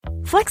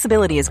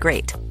Flexibility is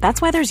great.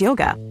 That's why there's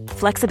yoga.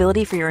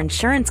 Flexibility for your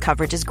insurance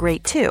coverage is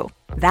great too.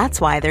 That's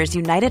why there's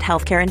United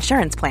Healthcare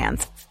Insurance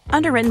Plans.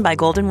 Underwritten by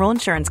Golden Rule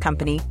Insurance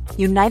Company,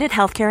 United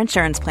Healthcare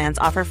Insurance Plans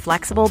offer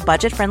flexible,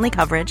 budget-friendly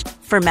coverage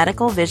for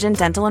medical, vision,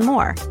 dental, and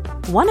more.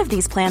 One of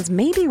these plans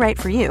may be right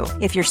for you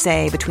if you're,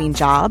 say, between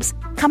jobs,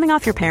 coming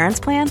off your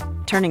parents' plan,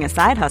 turning a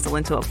side hustle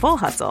into a full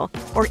hustle,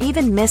 or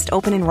even missed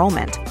open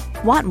enrollment.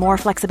 Want more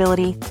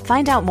flexibility?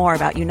 Find out more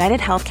about United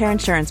Healthcare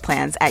Insurance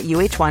Plans at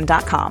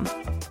uh1.com.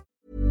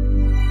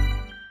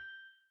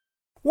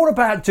 What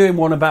about doing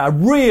one about a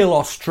real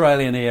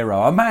Australian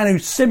hero, a man who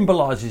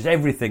symbolises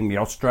everything the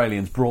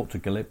Australians brought to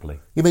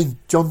Gallipoli? You mean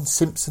John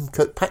Simpson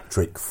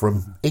Kirkpatrick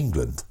from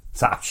England?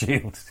 South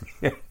Shields,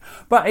 yeah.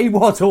 But he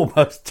was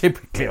almost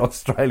typically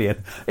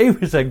Australian. He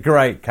was a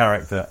great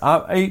character.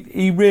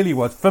 He really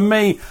was. For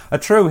me, a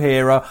true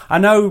hero. I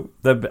know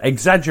the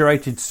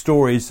exaggerated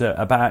stories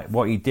about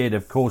what he did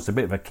have caused a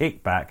bit of a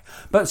kickback,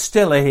 but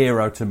still a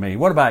hero to me.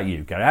 What about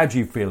you, Gary? How do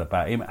you feel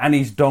about him and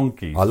his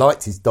donkeys? I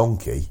liked his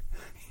donkey.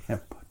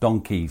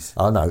 Donkeys.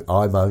 I know,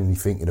 I'm only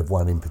thinking of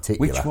one in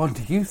particular. Which one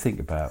do you think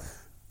about?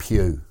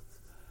 Pew.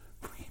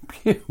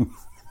 Pew.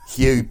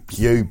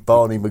 Hugh,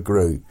 Barney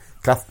McGrew,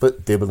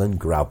 Cuthbert, Dibble and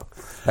Grub.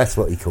 That's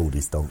what he called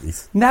his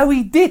donkeys. No,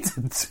 he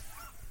didn't.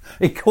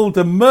 He called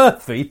them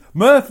Murphy,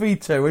 Murphy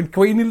 2 and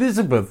Queen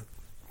Elizabeth.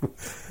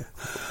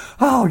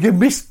 Oh, you're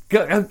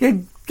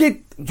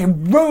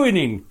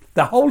ruining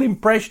the whole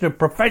impression of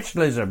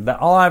professionalism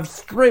that I've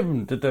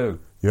striven to do.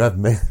 You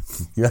haven't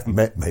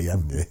met me,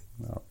 haven't you?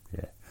 Oh,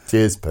 yeah.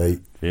 Cheers,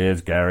 Pete.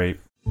 Cheers, Gary.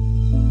 A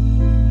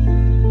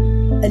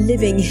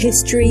Living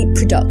History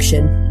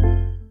production.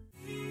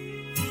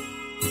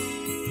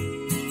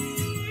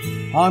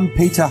 I'm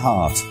Peter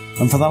Hart,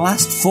 and for the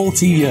last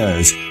 40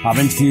 years I've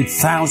interviewed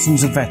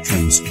thousands of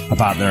veterans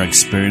about their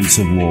experience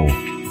of war.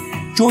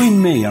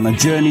 Join me on a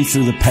journey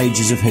through the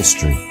pages of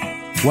history.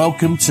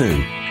 Welcome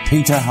to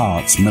Peter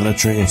Hart's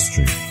Military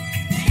History.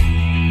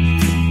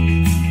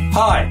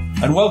 Hi,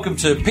 and welcome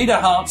to Peter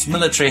Hart's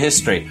Military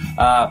History.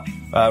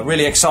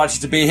 Really excited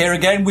to be here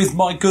again with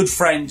my good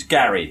friend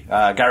Gary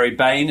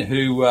Bain,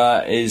 who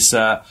is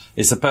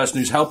the person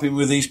who's helping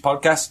with these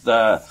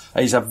podcasts.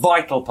 He's a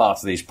vital part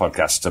of these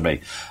podcasts to me.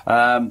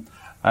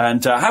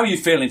 And how are you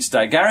feeling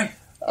today, Gary?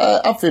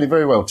 I'm feeling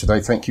very well today,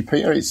 thank you,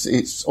 Peter.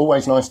 It's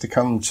always nice to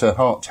come to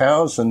Hart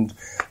Towers and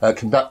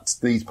conduct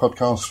these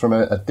podcasts from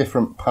a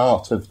different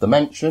part of the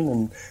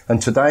mansion.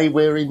 And today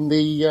we're in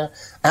the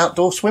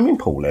outdoor swimming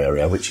pool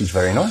area, which is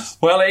very nice.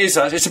 Well, it is.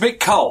 It's a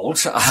bit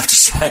cold, I have to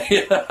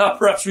say.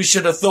 Perhaps we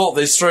should have thought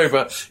this through,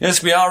 but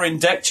yes, we are in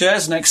deck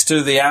chairs next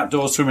to the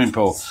outdoor swimming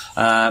pool.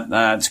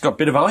 It's got a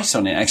bit of ice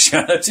on it,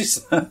 actually. I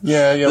noticed.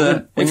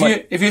 Yeah.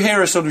 If you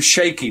hear a sort of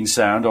shaking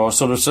sound or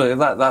sort of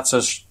that's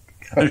us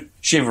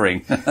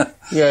shivering.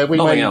 Yeah, we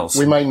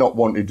may not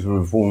wanted to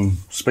have worn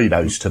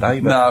Speedos today,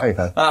 but hey.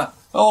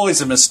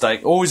 Always a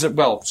mistake.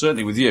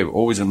 Certainly with you,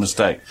 always a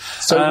mistake.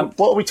 So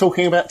what are we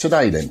talking about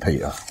today then,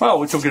 Peter? Well,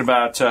 we're talking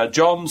about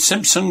John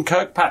Simpson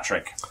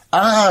Kirkpatrick.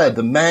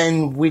 The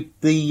man with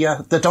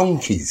the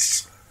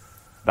donkeys.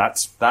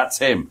 That's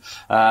him.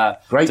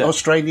 Great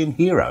Australian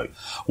hero.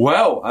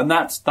 Well, and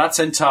that's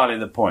entirely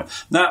the point.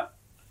 Now,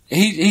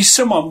 he's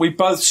someone, we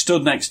both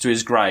stood next to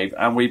his grave,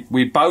 and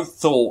we both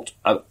thought,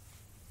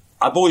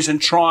 I've always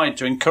tried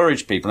to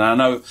encourage people, and I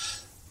know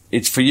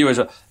it's for you as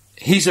well.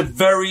 He's a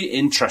very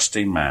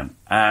interesting man,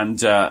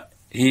 and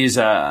he's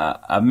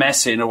a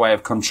mess in a way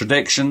of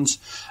contradictions,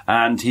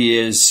 and he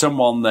is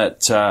someone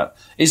that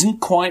isn't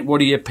quite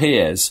what he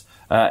appears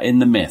in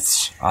the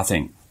myths, I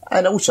think.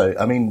 And also,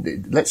 I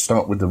mean, let's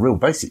start with the real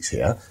basics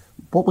here.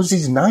 What was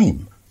his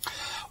name?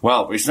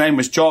 Well, his name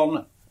was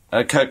John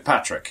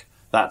Kirkpatrick.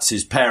 That's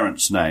his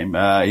parents' name.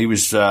 He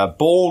was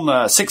born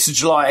 6th of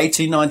July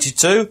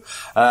 1892.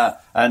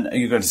 And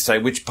you're going to say,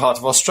 which part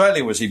of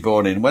Australia was he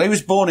born in? Well, he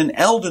was born in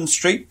Eldon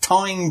Street,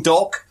 Tyne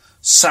Dock,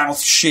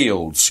 South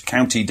Shields,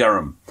 County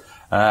Durham.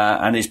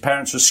 And his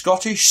parents were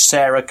Scottish,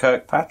 Sarah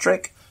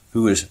Kirkpatrick,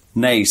 who was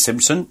née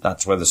Simpson,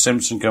 that's where the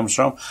Simpson comes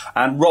from,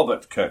 and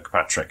Robert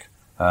Kirkpatrick,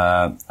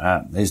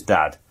 his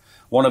dad,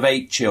 one of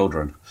 8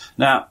 children.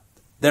 Now,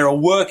 they're a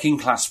working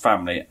class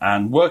family,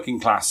 and working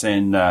class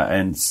in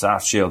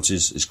South Shields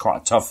is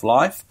quite a tough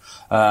life,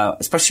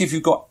 especially if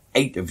you've got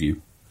 8 of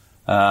you.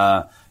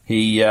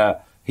 He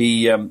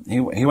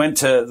went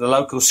to the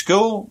local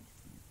school,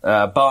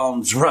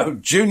 Barnes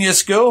Road Junior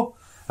School,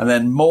 and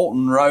then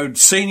Morton Road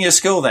Senior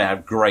School. They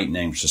have great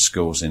names for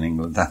schools in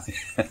England.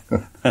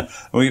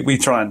 we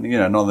try and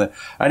not that.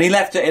 And he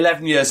left at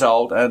 11 years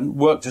old and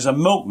worked as a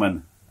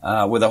milkman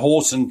with a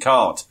horse and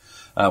cart.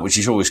 Which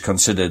is always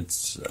considered...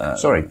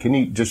 Sorry, can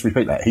you just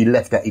repeat that? He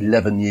left at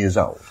 11 years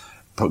old?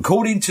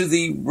 according to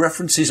the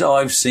references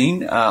I've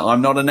seen,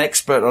 I'm not an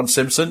expert on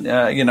Simpson.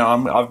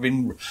 I've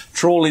been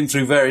trawling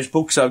through various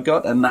books I've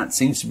got, and that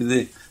seems to be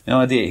the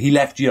idea. He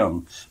left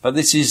young, but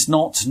this is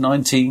not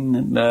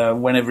 19.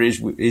 Whenever it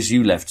is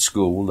you left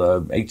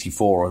school,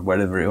 84 or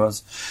whatever it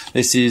was.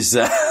 This is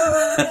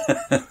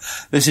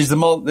this is a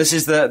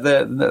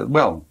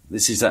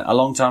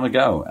long time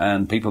ago,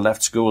 and people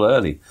left school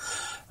early.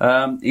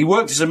 He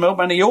worked as a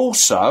milkman. He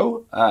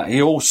also,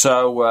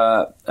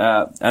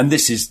 and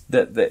this is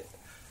the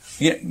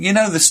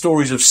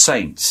stories of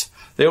saints.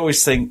 They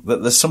always think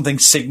that there's something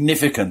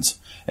significant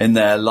in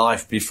their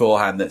life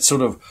beforehand that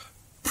sort of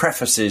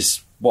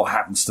prefaces what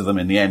happens to them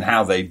in the end,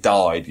 how they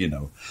died,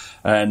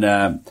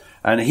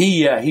 And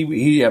he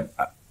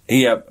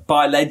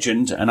by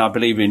legend, and I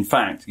believe in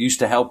fact, used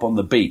to help on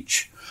the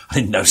beach. I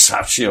didn't know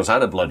South Shields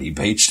had a bloody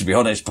beach, to be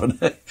honest,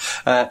 but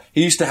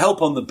he used to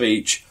help on the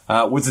beach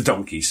with the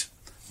donkeys,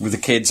 with the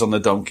kids on the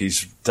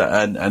donkeys,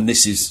 and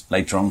this is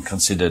later on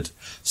considered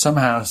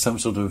somehow some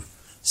sort of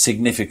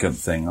significant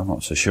thing. I'm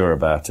not so sure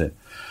about it.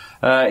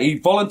 He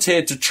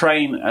volunteered to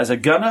train as a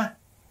gunner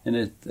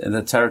in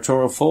the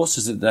territorial force,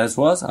 as it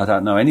was. I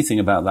don't know anything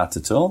about that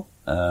at all,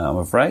 I'm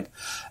afraid.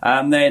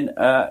 And then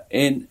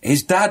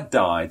his dad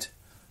died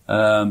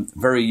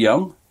very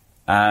young.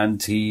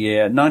 And he,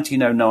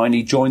 1909,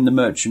 he joined the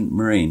Merchant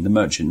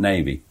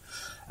Navy,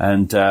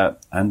 and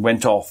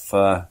went off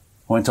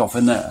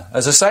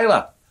as a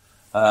sailor.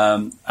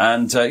 But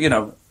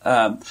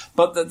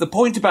the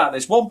point about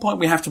this, one point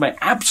we have to make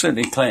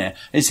absolutely clear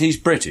is he's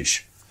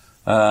British.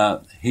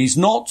 He's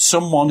not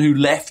someone who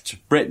left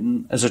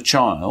Britain as a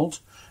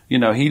child.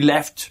 He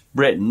left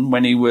Britain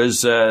when he was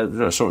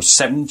sort of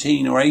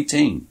 17 or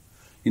 18.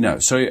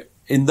 So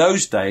in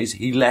those days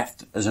he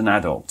left as an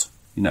adult.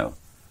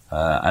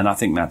 And I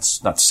think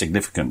that's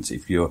significant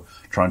if you're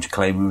trying to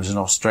claim him as an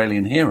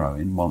Australian hero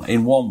in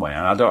one way.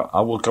 And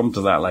I will come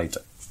to that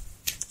later.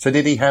 So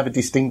did he have a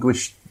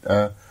distinguished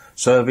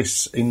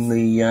service in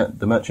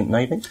the Merchant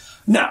Navy?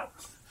 No.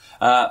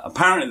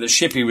 Apparently the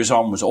ship he was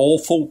on was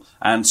awful,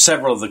 and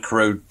several of the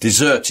crew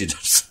deserted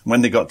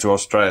when they got to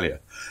Australia.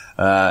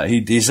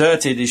 He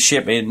deserted his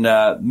ship in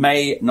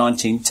May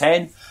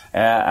 1910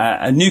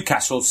 at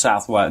Newcastle,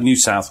 New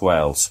South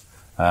Wales.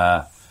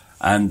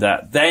 And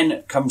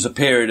then comes a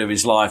period of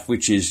his life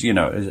which is,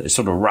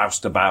 sort of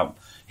roustabout.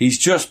 He's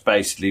just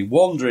basically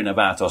wandering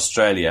about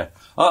Australia,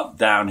 up,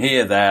 down,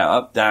 here, there,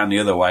 up, down, the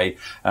other way,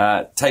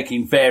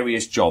 taking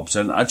various jobs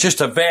and just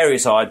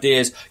various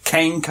ideas.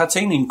 Cane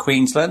cutting in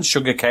Queensland,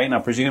 sugar cane, I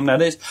presume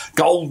that is.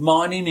 Gold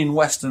mining in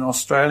Western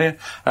Australia.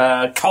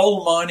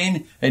 Coal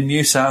mining in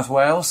New South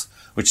Wales,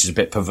 which is a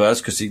bit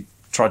perverse because he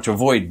tried to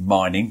avoid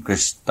mining,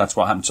 because that's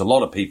what happened to a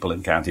lot of people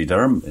in County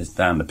Durham, is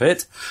down the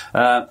pit.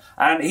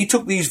 And he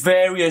took these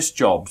various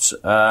jobs,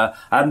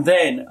 and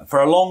then for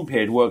a long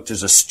period worked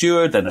as a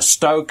steward and a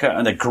stoker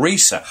and a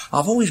greaser.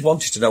 I've always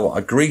wanted to know what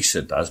a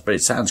greaser does, but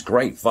it sounds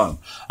great fun,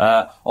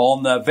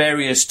 on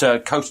various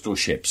coastal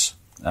ships,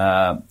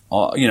 going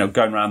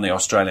around the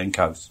Australian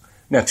coast.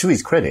 Now, to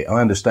his credit,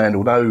 I understand,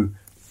 although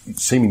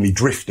seemingly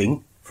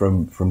drifting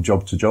from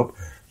job to job,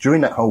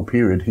 during that whole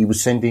period, he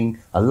was sending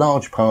a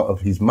large part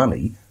of his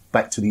money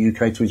back to the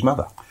UK to his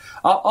mother.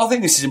 I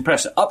think this is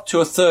impressive. Up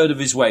to a third of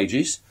his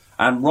wages,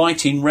 and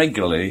writing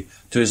regularly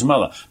to his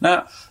mother.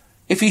 Now,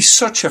 if he's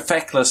such a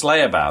feckless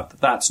layabout,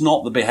 that's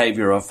not the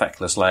behaviour of a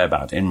feckless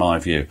layabout, in my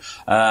view.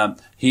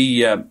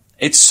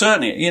 It's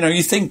certainly,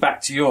 you think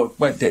back to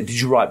did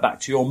you write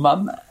back to your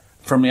mum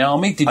from the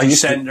army? Did you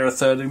send her a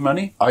third of your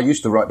money? I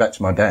used to write back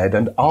to my dad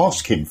and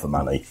ask him for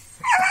money.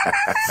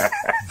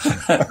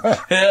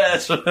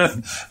 Yes,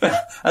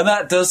 and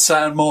that does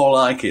sound more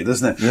like it,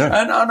 doesn't it?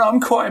 Yeah. And I'm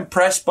quite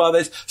impressed by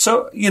this.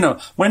 So,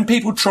 when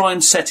people try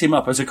and set him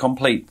up as a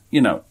complete,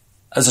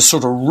 as a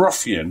sort of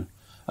ruffian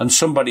and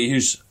somebody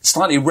who's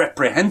slightly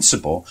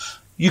reprehensible,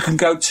 you can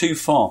go too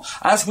far.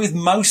 As with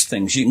most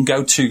things, you can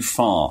go too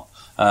far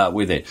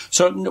with it.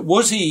 So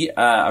was he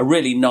a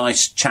really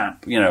nice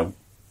chap,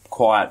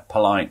 quiet,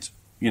 polite,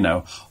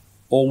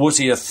 or was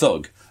he a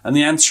thug? And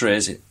the answer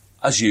is,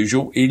 as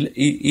usual,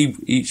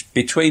 he's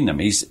between them.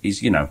 He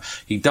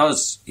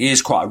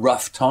is quite a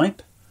rough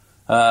type,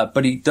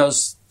 but he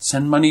does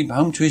send money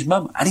home to his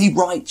mum, and he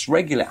writes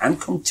regularly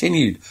and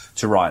continued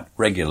to write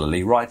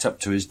regularly right up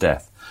to his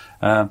death.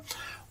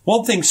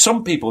 One thing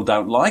some people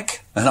don't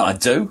like, and I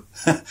do,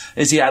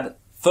 is he had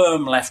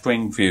firm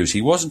left-wing views.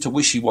 He wasn't a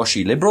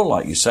wishy-washy liberal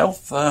like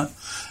yourself,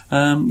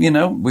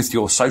 with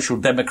your social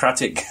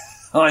democratic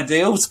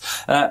ideals.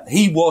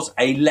 He was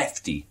a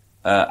lefty.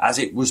 As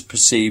it was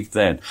perceived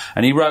then.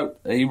 And he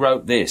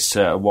wrote this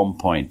at one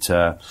point.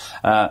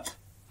 I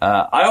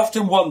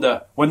often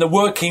wonder when the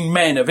working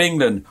men of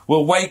England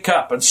will wake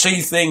up and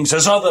see things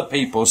as other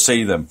people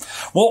see them.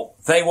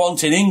 What they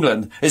want in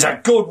England is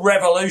a good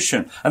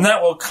revolution, and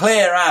that will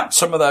clear out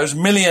some of those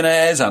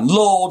millionaires and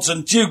lords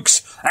and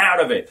dukes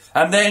out of it.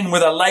 And then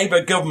with a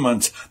Labour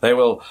government, they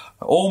will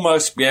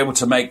almost be able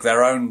to make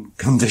their own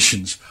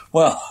conditions.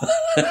 Well,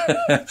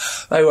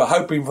 they were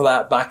hoping for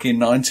that back in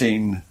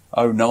 19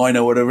 09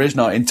 or whatever it is,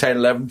 1910,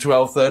 11,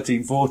 12,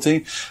 13,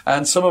 14.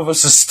 And some of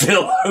us are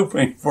still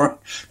hoping for it.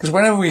 Because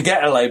whenever we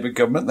get a Labour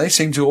government, they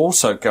seem to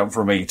also come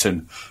from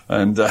Eton.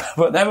 And,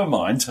 but never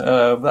mind.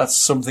 That's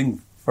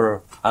something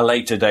for a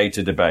later day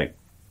to debate.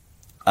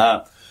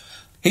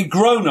 He'd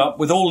grown up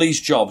with all these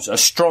jobs, a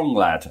strong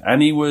lad,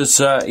 and he was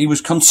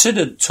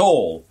considered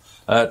tall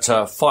at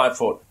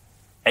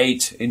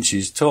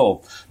 5'8"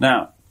 tall.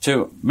 Now,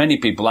 to many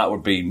people, that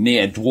would be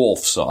near dwarf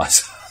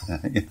size.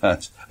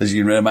 As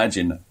you can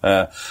imagine.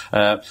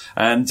 Perhaps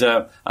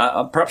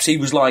he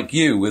was like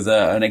you, with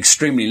an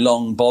extremely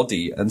long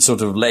body and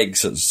sort of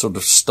legs that's sort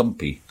of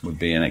stumpy, would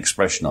be an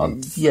expression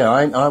I'd... Yeah,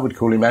 I would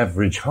call him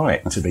average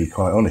height, to be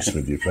quite honest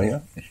with you,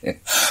 Peter.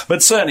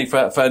 But certainly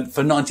for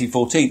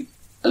 1914,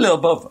 a little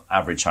above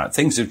average height.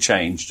 Things have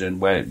changed,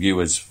 and where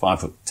you as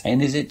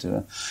 5'10", is it?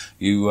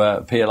 You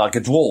appear like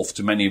a dwarf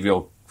to many of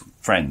your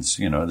friends.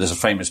 You know, there's a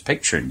famous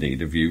picture,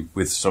 indeed, of you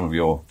with some of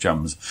your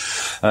chums.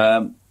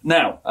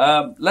 Now,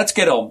 let's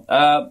get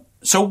on.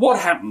 So what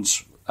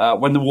happens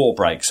when the war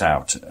breaks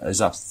out? Is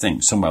that, I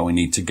think, somewhere we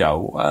need to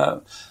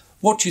go.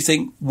 What do you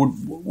think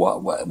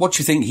what do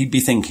you think he'd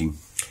be thinking?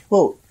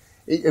 Well,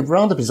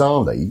 rather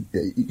bizarrely,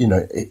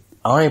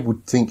 I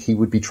would think he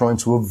would be trying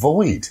to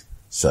avoid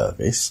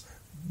service,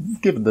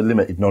 given the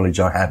limited knowledge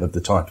I have of the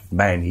type of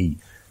man he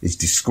is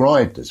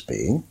described as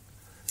being.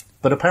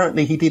 But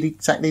apparently he did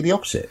exactly the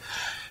opposite.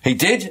 He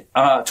did.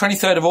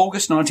 23rd of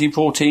August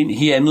 1914,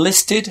 he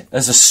enlisted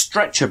as a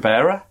stretcher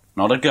bearer,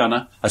 not a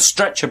gunner, a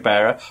stretcher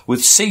bearer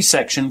with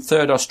C-Section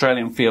 3rd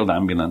Australian Field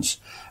Ambulance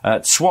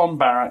at Swan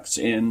Barracks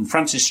in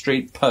Francis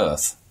Street,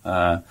 Perth.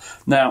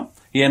 Now,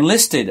 he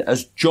enlisted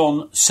as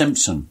John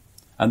Simpson.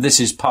 And this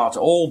is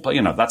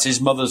that's his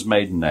mother's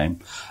maiden name.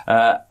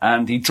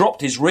 And he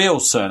dropped his real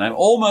surname,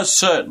 almost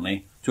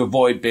certainly, to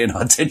avoid being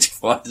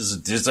identified as a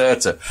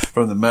deserter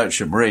from the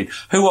Merchant Marine,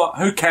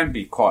 who can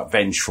be quite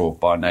vengeful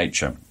by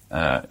nature,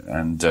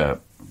 and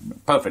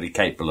perfectly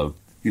capable of,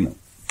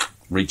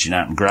 reaching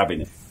out and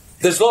grabbing it.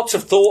 There's lots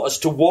of thought as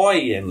to why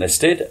he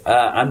enlisted,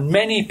 and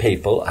many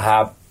people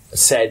have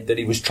said that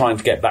he was trying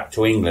to get back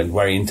to England,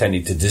 where he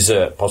intended to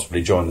desert,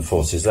 possibly join the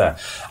forces there.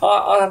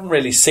 I haven't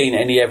really seen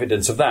any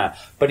evidence of that,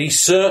 but he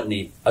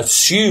certainly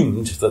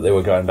assumed that they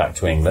were going back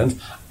to England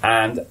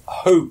and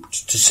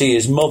hoped to see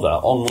his mother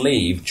on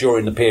leave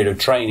during the period of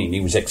training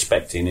he was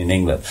expecting in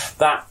England.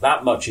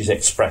 That much is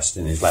expressed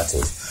in his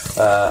letters.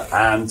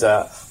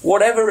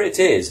 Whatever it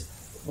is,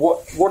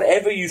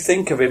 whatever you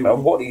think of him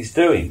and what he's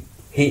doing,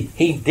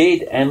 he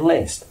did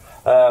enlist.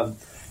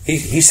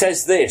 He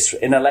says this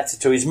in a letter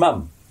to his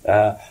mum.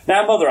 Now,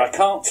 Mother, I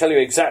can't tell you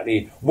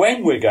exactly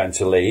when we're going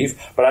to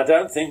leave, but I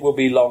don't think we'll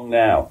be long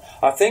now.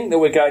 I think that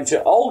we're going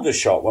to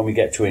Aldershot when we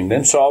get to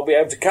England, so I'll be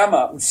able to come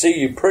up and see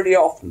you pretty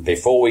often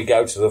before we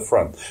go to the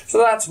front. So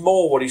that's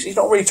more what he's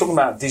not really talking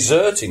about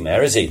deserting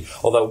there, is he?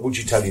 Although, would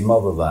you tell your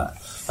mother that?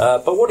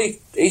 But what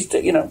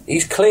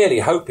he's clearly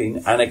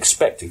hoping and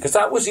expecting, because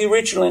that was the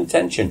original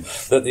intention,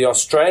 that the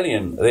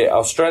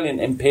Australian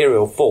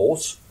Imperial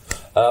Force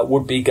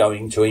would be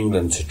going to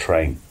England to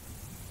train.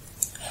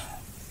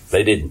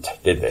 They didn't,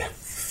 did they?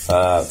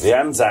 The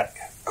Anzac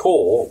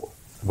Corps,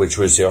 which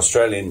was the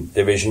Australian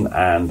division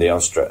and the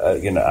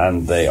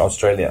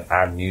Australia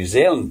and New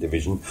Zealand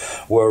division,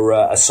 were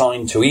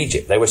assigned to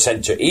Egypt. They were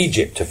sent to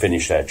Egypt to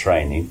finish their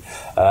training,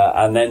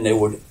 and then they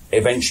would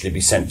eventually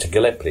be sent to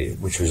Gallipoli,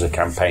 which was a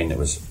campaign that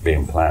was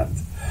being planned.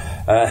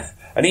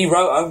 And he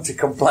wrote home to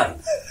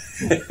complain.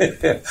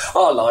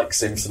 I like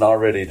Simpson, I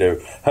really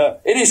do.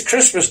 It is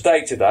Christmas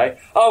Day today.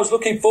 I was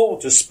looking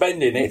forward to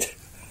spending it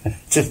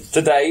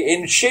today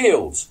in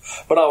Shields,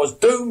 but I was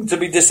doomed to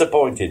be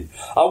disappointed.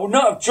 I would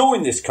not have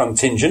joined this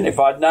contingent if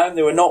I'd known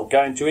they were not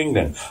going to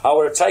England. I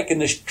would have taken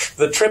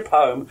the trip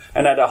home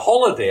and had a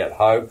holiday at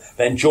home,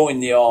 then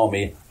joined the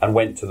army and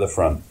went to the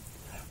front.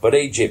 But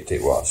Egypt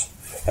it was.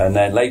 And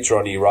then later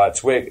on he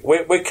writes,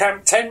 we're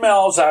camped 10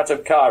 miles out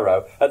of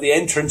Cairo at the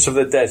entrance of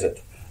the desert.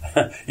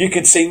 You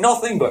can see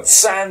nothing but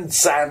sand,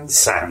 sand,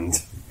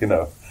 sand,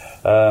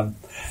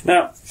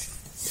 Now,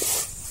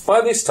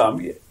 by this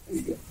time,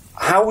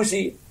 how was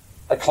he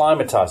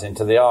acclimatised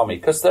into the army?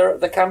 Because there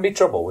can be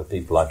trouble with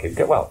people like him.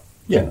 Well,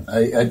 yeah,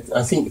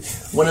 I think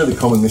one of the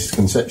common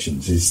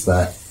misconceptions is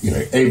that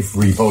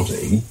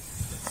everybody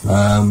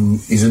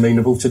is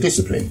amenable to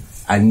discipline,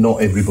 and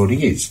not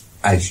everybody is,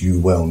 as you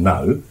well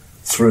know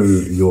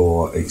through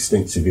your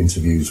extensive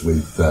interviews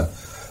with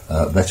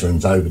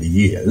veterans over the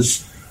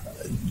years.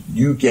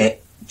 You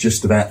get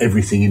just about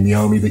everything in the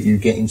army that you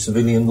get in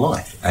civilian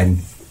life, and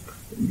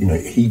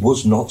he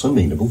was not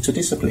amenable to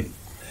discipline.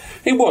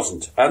 He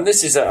wasn't, and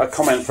this is a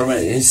comment from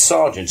his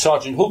sergeant,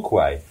 Sergeant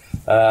Hookway.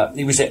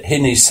 He was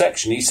in his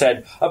section. He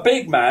said, a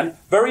big man,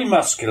 very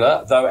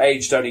muscular, though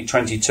aged only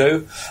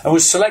 22, and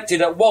was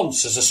selected at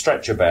once as a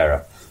stretcher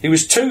bearer. He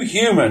was too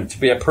human to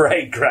be a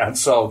parade ground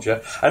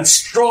soldier and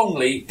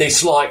strongly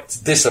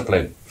disliked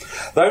discipline.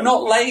 Though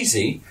not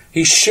lazy,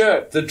 he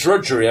shirked the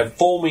drudgery of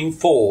forming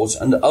fours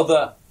and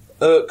other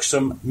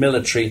irksome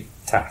military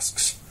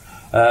tasks.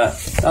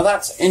 Now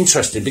that's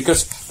interesting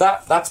because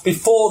that's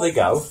before they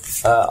go.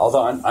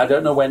 Although I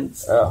don't know when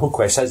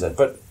Hookway says that,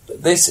 but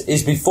this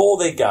is before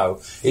they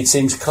go. It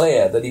seems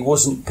clear that he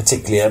wasn't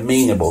particularly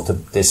amenable to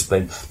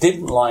discipline.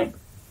 Didn't like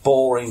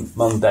boring,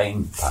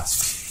 mundane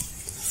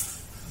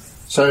tasks.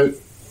 So,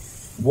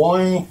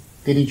 why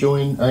did he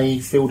join a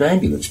field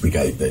ambulance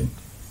brigade then?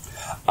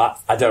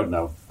 I don't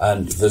know,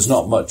 and there's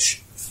not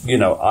much.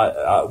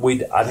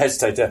 I'd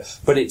hesitate to,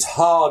 but it's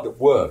hard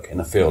work in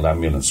a field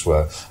ambulance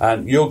work,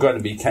 and you're going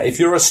to be, if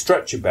you're a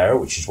stretcher bearer,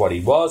 which is what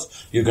he was,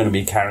 you're going to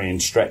be carrying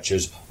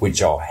stretchers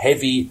which are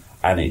heavy,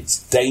 and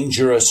it's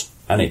dangerous,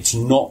 and it's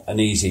not an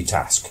easy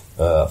task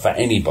for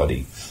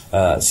anybody.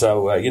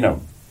 So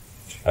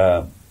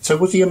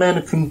was he a man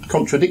of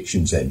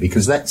contradictions then?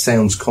 Because that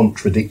sounds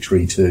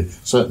contradictory to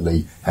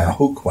certainly how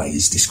Hookway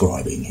is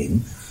describing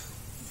him.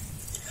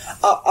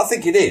 I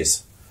think it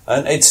is.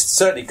 And it's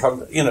certainly,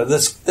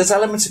 there's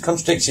elements of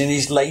contradiction in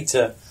his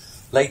later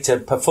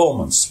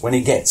performance when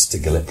he gets to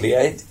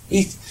Gallipoli.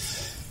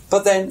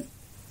 But then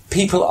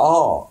people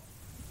are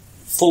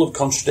full of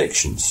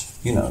contradictions.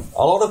 A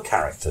lot of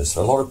characters,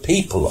 a lot of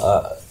people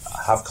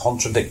have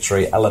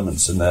contradictory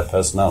elements in their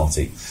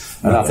personality.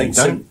 And I think...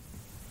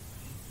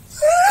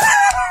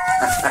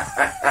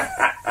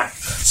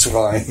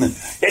 Swine.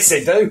 Yes,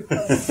 they do.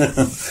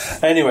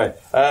 Anyway,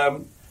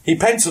 he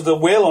penciled a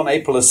will on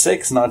April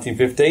 6,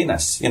 1915.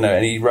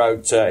 And he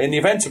wrote, "In the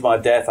event of my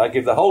death, I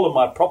give the whole of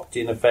my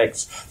property and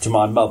effects to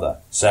my mother,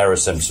 Sarah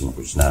Simpson,"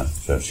 which now,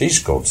 so she's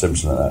called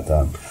Simpson at that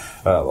time.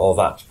 Or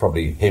that's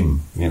probably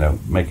him,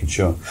 making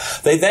sure.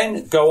 They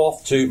then go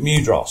off to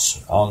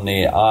Mudros on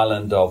the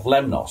island of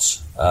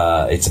Lemnos.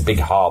 It's a big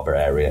harbour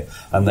area,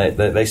 and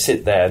they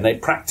sit there and they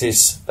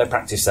practice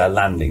their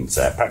landings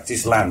there,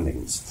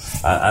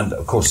 and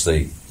of course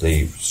the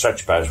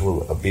stretcher bearers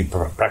will be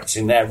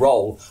practicing their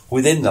role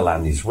within the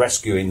landings,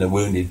 rescuing the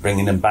wounded,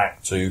 bringing them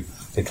back to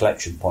the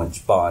collection points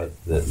by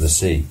the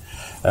sea.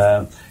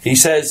 He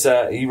says,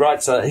 he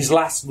writes his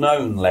last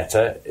known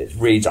letter. It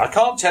reads, "I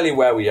can't tell you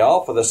where we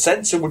are, for the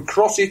censor would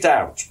cross it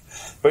out.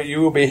 But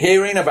you will be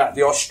hearing about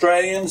the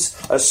Australians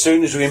as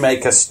soon as we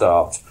make a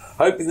start.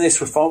 Hoping this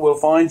will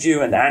find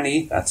you and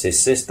Annie," that's his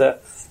sister,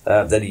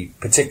 that he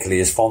particularly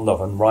is fond of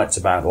and writes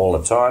about all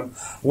the time,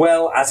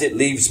 "well as it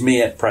leaves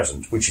me at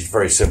present," which is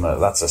very similar.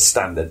 That's a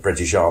standard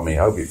British Army.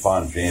 "Hope it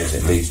finds me as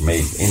it leaves me,"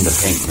 in the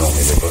pink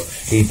normally, but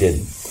he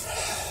didn't.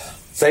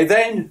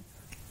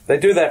 They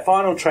do their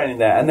final training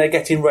there, and they're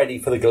getting ready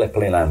for the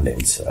Gallipoli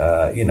landings.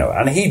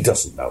 And he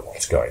doesn't know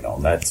what's going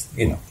on.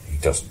 He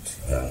doesn't.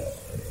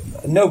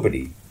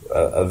 Nobody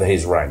of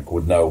his rank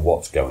would know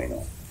what's going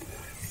on.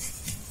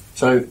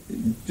 So,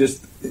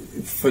 just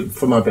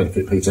for my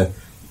benefit, Peter,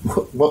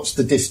 what's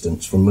the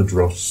distance from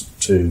Mudros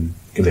to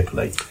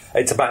Gallipoli?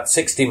 It's about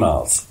 60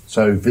 miles.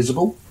 So,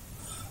 visible?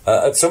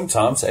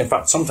 Sometimes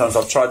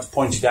I've tried to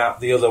point it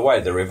out the other way,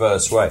 the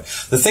reverse way.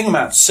 The thing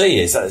about sea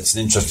is that it's an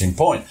interesting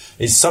point,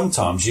 is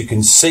sometimes you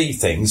can see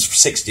things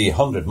 60,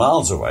 100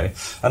 miles away,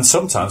 and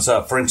sometimes,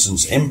 for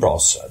instance,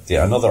 Imbros,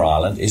 another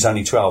island, is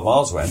only 12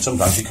 miles away, and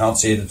sometimes you can't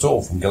see it at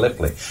all from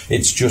Gallipoli.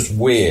 It's just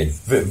weird,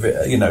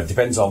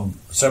 depends on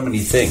so many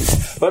things.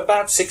 But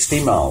about 60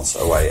 miles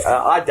away.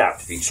 I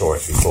doubt if he saw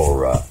it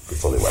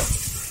before they went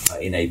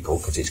in April,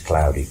 because it's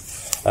cloudy.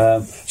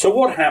 So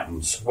what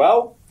happens?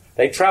 Well,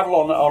 they travel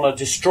on a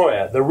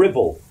destroyer, the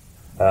Ribble,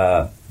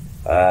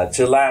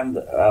 to land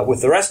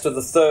with the rest of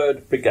the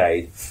 3rd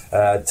Brigade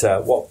at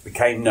what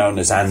became known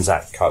as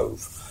Anzac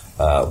Cove,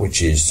 which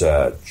is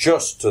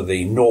just to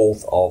the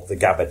north of the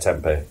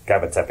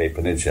Gabatepe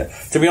Peninsula.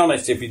 To be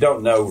honest, if you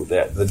don't know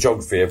the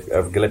geography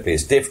of Gallipoli,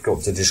 it's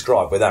difficult to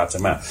describe without a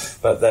map.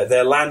 But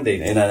they're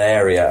landing in an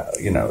area,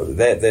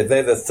 they're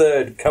the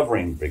 3rd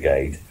covering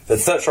brigade, the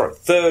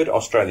 3rd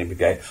Australian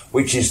Brigade,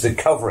 which is the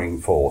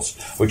covering force,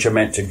 which are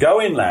meant to go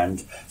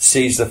inland,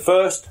 seize the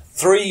first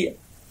 3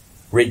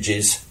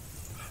 ridges,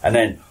 and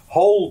then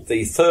hold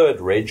the 3rd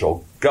ridge,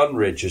 or gun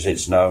ridge as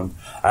it's known,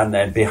 and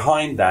then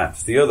behind that,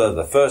 the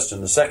 1st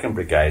and the 2nd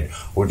Brigade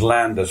would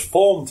land as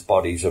formed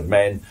bodies of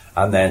men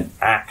and then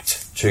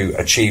act to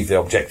achieve the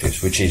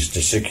objectives, which is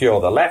to secure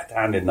the left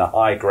hand in the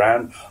high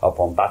ground up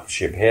on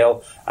Battleship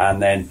Hill,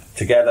 and then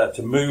together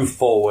to move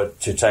forward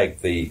to take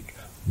the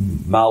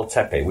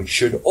Maltepe, which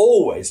should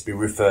always be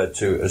referred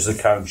to as the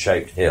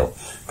cone-shaped hill,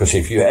 because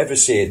if you ever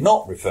see it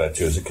not referred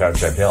to as a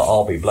cone-shaped hill,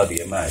 I'll be bloody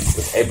amazed,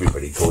 because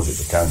everybody calls it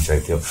the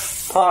cone-shaped hill,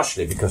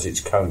 partially because it's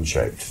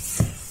cone-shaped.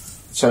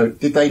 So,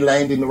 did they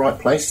land in the right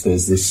place?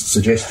 There's this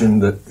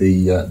suggestion that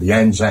the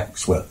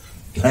Anzacs were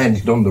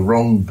landed on the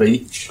wrong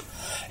beach.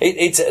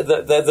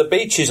 The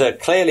beaches are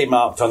clearly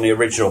marked on the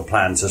original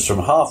plans as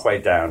from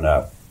halfway down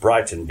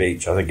Brighton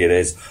Beach, I think it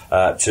is,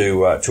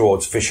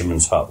 towards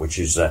Fisherman's Hut, which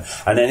is, and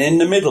then in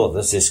the middle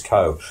there's this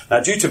cove.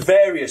 Now, due to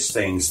various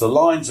things, the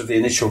lines of the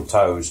initial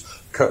tows,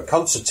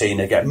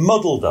 concertina, get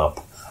muddled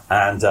up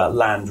and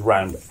land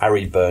round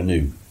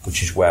Aribernu,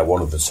 which is where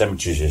one of the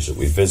cemeteries is that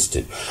we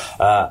visited.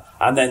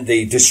 And then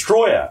the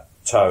destroyer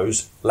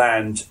tows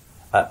land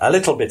a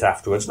little bit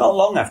afterwards, not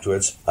long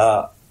afterwards,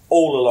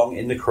 all along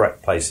in the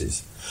correct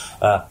places.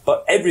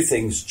 But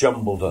everything's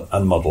jumbled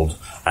and muddled.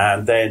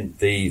 And then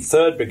the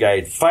 3rd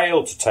Brigade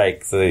failed to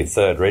take the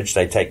 3rd Ridge.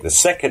 They take the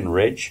 2nd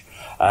Ridge,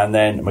 and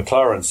then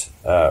McLaurin's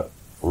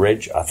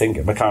Ridge, I think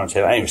McLaurin's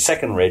Hill, anyway,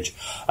 2nd Ridge,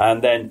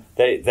 and then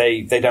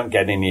they don't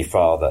get any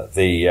farther.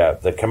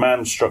 The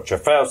command structure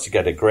fails to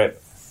get a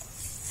grip.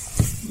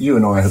 You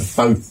and I have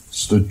both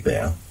stood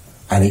there,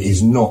 and it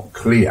is not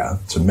clear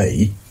to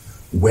me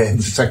where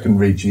the 2nd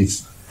Ridge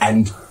is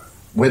and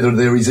whether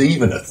there is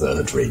even a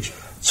 3rd Ridge.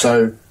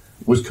 So,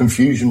 was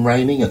confusion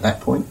reigning at that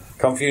point?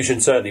 Confusion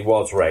certainly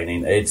was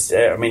reigning. It's,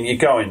 I mean, you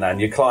go in there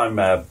and you climb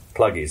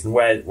Pluggies, and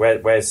where's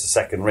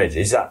the 2nd Ridge?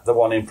 Is that the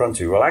one in front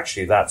of you? Well,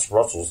 actually, that's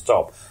Russell's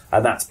Top,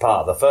 and that's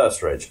part of the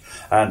 1st Ridge.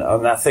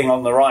 And that thing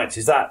on the right,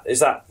 is that the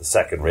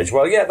 2nd Ridge?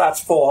 Well, yeah,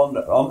 that's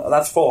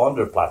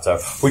 400 Plateau,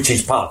 which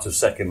is part of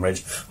 2nd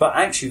Ridge. But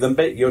actually, the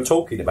bit you're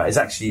talking about is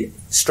actually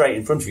straight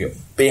in front of you,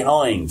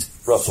 behind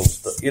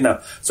Russell's,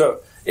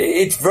 So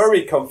it's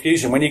very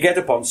confusing. When you get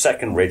up on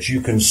 2nd Ridge,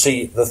 you can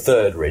see the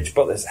 3rd Ridge,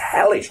 but there's a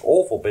hellish,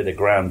 awful bit of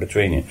ground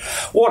between you.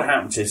 What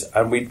happens is,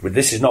 and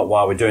this is not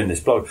why we're doing this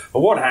blog,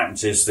 but what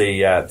happens is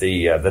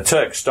the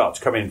Turks start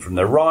to come in from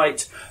the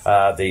right.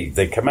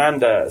 The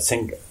commander,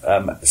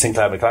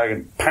 Sinclair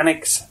McLagan,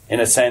 panics in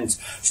a sense,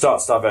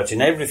 starts diverting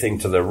everything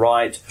to the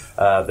right.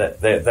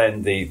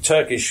 Then the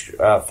Turkish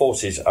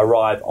forces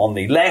arrive on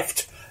the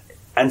left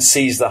and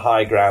seize the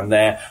high ground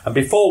there. And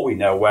before we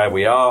know where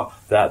we are,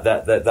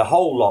 the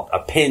whole lot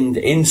are pinned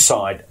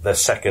inside the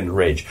 2nd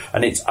Ridge.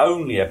 And it's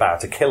only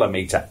about 1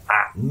 kilometre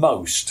at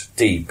most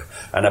deep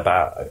and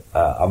about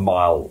a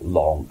mile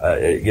long.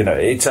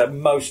 It's a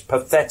most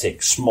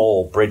pathetic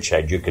small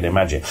bridgehead you can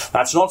imagine.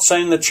 That's not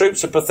saying the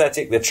troops are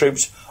pathetic. The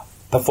troops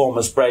perform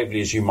as bravely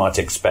as you might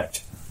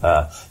expect.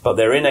 But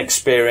they're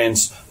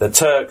inexperienced. The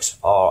Turks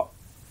are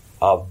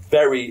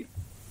very,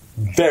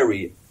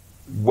 very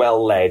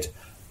well led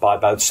by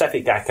both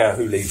Sefik Aka,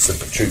 who leads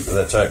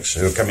the Turks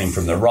who are coming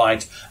from the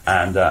right,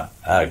 and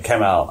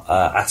Kemal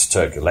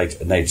Ataturk,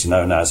 later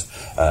known as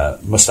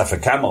Mustafa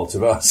Kemal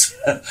to us,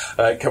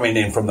 coming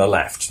in from the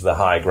left, the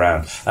high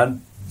ground.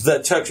 And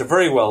the Turks are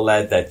very well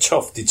led. They're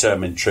tough,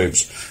 determined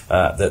troops.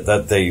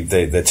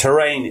 The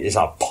terrain is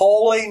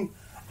appalling,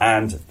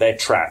 and they're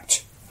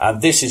trapped.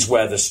 And this is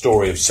where the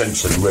story of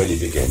Simpson really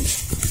begins.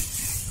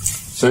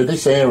 So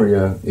this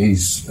area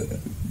is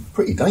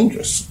pretty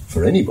dangerous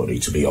for anybody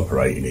to be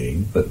operating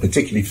in, but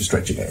particularly for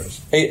stretcher bearers.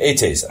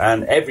 It is,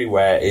 and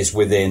everywhere is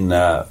within,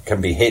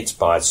 can be hit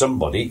by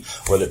somebody,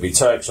 whether it be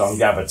Turks on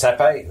Gaba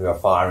Tepe, who are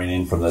firing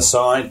in from the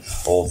side,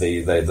 or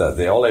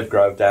the olive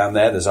grove down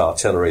there, there's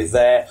artillery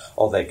there,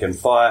 or they can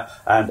fire.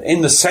 And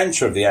in the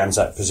centre of the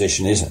Anzac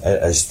position is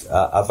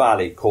a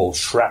valley called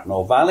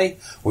Shrapnel Valley,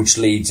 which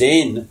leads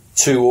in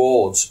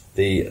towards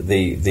the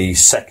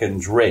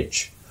 2nd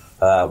Ridge.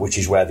 Which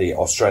is where the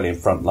Australian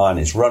front line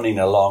is, running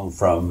along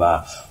from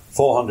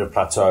 400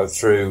 Plateau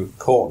through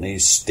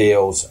Courtney's,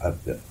 Steele's,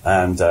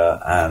 and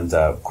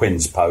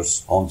Quinn's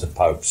Posts onto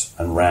Pope's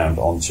and round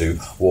onto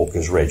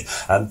Walker's Ridge.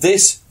 And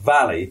this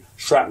valley,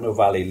 Shrapnel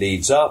Valley,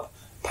 leads up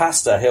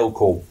past a hill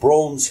called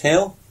Braun's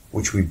Hill,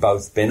 which we've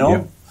both been on.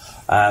 Yep.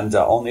 And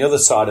on the other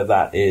side of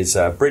that is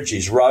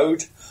Bridges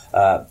Road.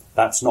 And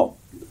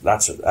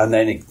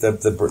then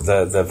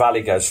the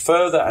valley goes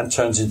further and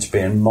turns into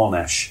being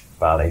Monash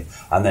Valley,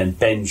 and then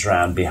bends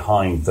round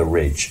behind the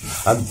ridge,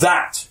 and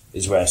that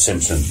is where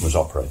Simpson was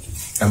operating.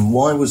 And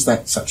why was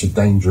that such a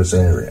dangerous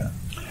area?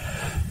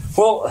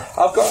 Well,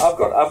 I've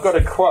got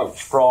a quote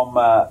from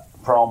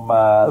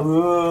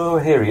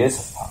here he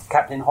is,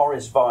 Captain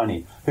Horace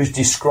Viney, who's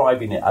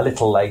describing it a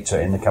little later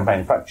in the campaign.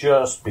 In fact,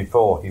 just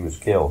before he was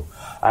killed,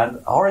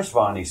 and Horace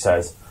Viney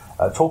says,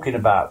 talking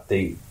about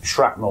the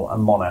Shrapnel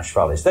and Monash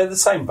valleys. They're the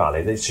same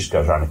valley, it just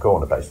goes around the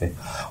corner, basically.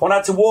 One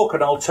had to walk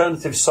on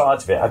alternative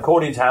sides of it,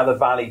 according to how the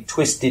valley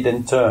twisted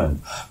and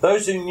turned.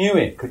 Those who knew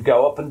it could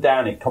go up and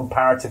down it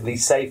comparatively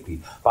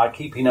safely by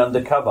keeping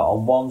under cover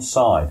on one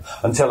side,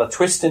 until a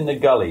twist in the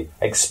gully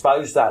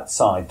exposed that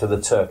side to the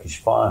Turkish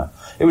fire.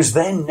 It was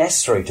then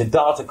necessary to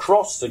dart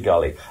across the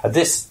gully, a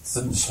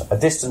distance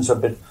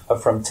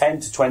of from 10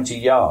 to 20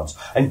 yards,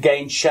 and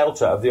gain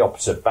shelter of the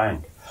opposite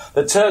bank.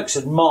 The Turks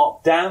had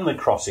marked down the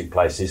crossing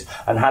places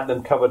and had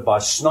them covered by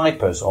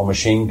snipers or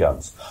machine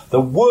guns. The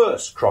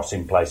worst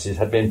crossing places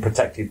had been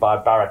protected by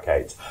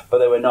barricades, but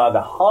they were neither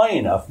high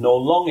enough nor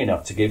long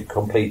enough to give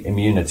complete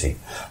immunity.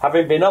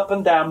 Having been up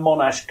and down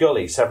Monash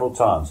Gully several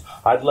times,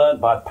 I had learnt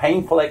by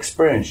painful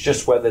experience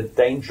just where the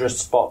dangerous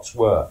spots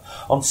were.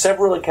 On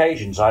several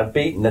occasions I had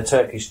beaten the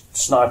Turkish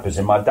snipers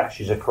in my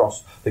dashes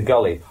across the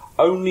gully,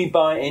 only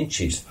by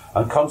inches,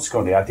 and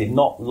consequently I did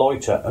not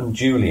loiter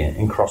unduly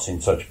in crossing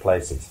such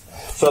places.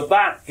 So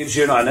that gives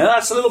you an idea. Now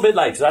that's a little bit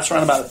later. That's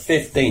around about the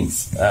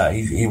 15th.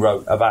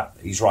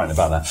 He's writing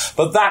about that.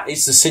 But that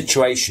is the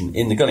situation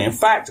in the gully. In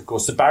fact, of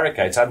course, the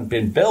barricades hadn't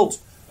been built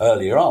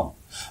earlier on.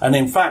 And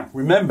in fact,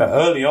 remember,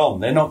 early on,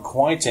 they're not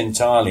quite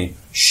entirely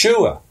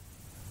sure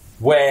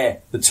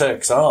where the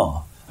Turks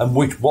are. and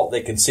what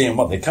they can see and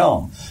what they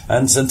can't.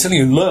 And so until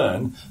you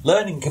learn,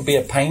 learning can be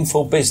a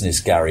painful business,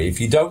 Gary. If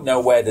you don't know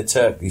where the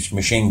Turkish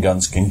machine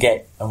guns can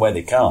get and where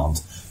they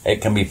can't,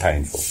 it can be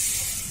painful.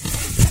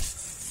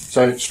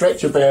 So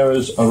stretcher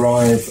bearers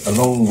arrive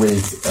along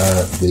with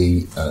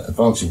the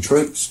advancing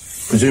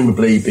troops,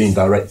 presumably being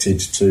directed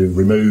to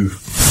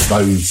remove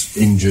those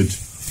injured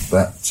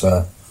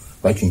that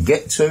they can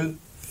get to.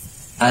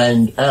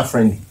 And our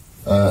friend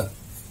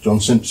John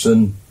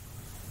Simpson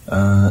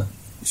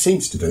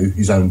seems to do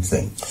his own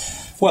thing.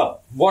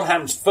 Well, what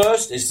happens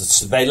first is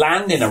that they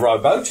land in a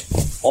rowboat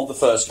on the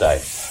first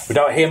day. We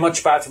don't hear much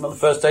about him on the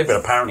first day, but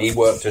apparently he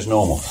worked as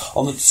normal.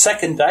 On the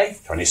second day,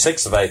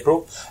 26th of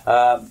April,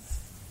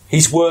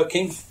 he's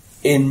working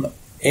in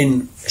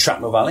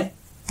Shrapnel Valley,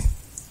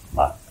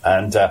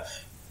 and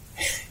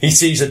he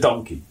sees a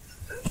donkey.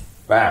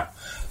 Wow.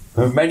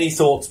 Many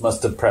thoughts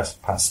must have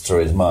passed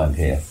through his mind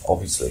here,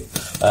 obviously.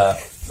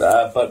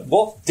 But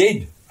what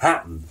did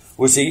happen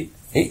was he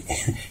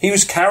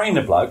was carrying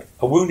a bloke,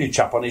 a wounded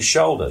chap, on his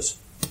shoulders.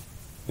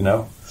 You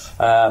know,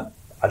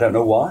 I don't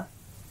know why,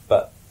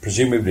 but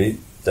presumably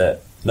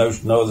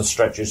no other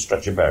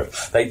stretcher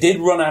bearers. They did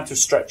run out of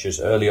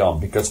stretchers early on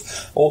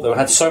because they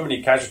had so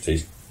many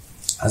casualties.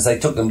 As they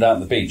took them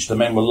down the beach, the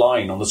men were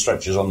lying on the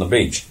stretchers on the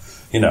beach.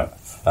 You know.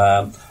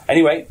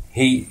 Anyway,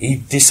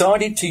 he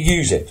decided to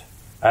use it,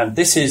 and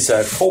this is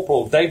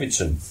Corporal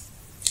Davidson,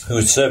 who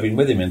was serving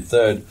with him in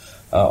 3rd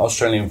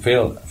Australian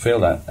Field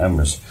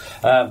Ambulance.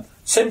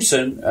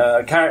 Simpson,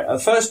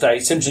 the first day,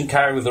 Simpson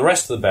carried with the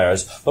rest of the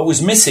bearers, but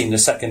was missing the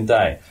second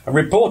day, and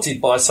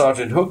reported by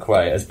Sergeant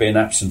Hookway as being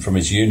absent from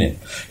his unit.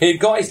 He had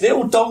got his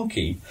little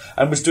donkey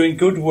and was doing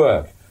good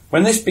work.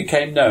 When this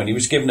became known, he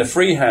was given a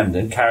free hand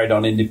and carried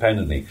on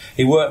independently.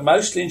 He worked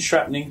mostly in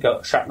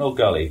Shrapnel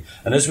Gully,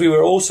 and as we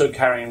were also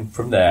carrying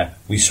from there,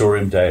 we saw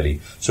him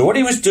daily. So what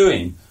he was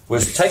doing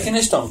was taking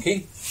his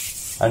donkey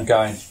and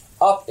going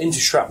up into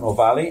Shrapnel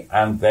Valley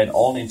and then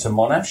on into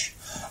Monash,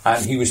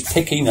 and he was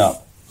picking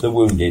up the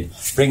wounded,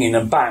 bringing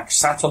them back,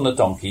 sat on the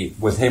donkey,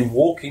 with him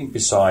walking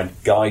beside,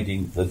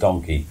 guiding the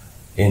donkey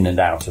in and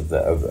out of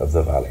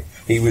the valley.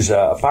 He was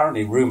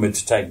apparently rumoured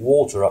to take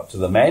water up to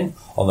the men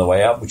on the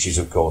way up, which is,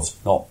 of course,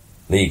 not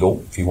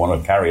legal if you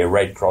want to carry a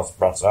Red Cross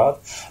brassard.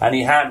 And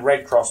he had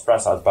Red Cross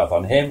brassards both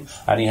on him,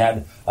 and he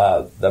had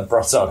the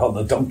brassard on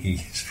the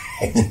donkey.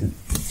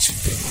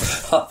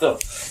 I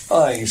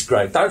thought, he's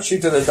great. Don't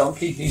shoot at the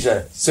donkey. He's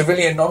a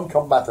civilian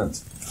non-combatant.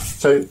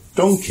 So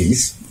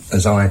donkeys,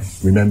 as I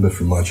remember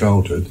from my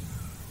childhood,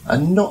 are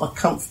not a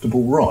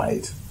comfortable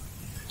ride.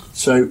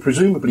 So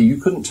presumably you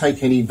couldn't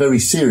take any very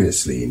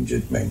seriously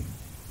injured men.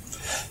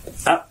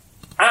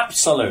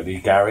 Absolutely,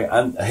 Gary,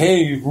 and here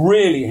you've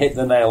really hit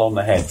the nail on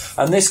the head.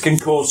 And this can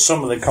cause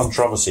some of the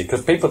controversy,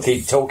 because people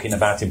keep talking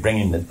about him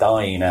bringing the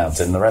dying out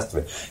and the rest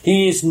of it.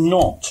 He is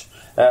not.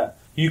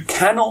 You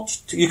can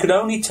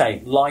only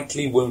take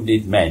lightly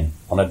wounded men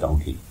on a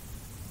donkey.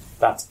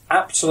 That's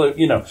absolute,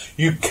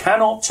 you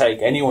cannot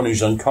take anyone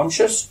who's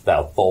unconscious,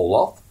 they'll fall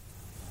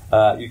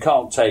off. You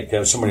can't take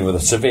somebody with a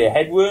severe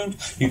head wound.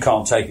 You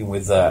can't take him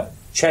with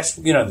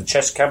chest, the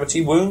chest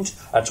cavity wound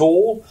at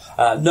all.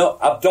 No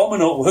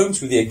abdominal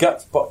wounds with your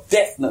gut, but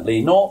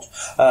definitely not.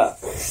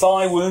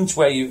 Thigh wounds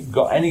where you've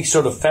got any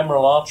sort of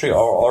femoral artery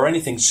or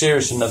anything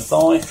serious in the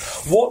thigh.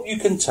 What you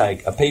can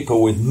take are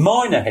people with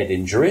minor head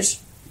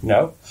injuries,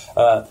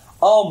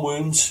 arm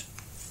wounds,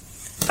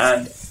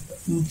 and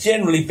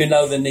generally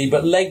below the knee,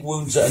 but leg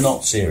wounds that are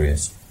not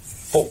serious,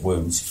 foot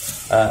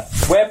wounds,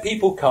 where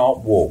people can't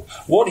walk.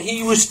 What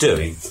he was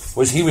doing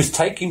was he was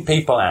taking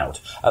people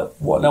out.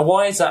 Now,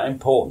 why is that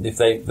important if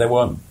they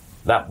weren't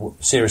that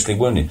seriously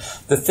wounded?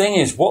 The thing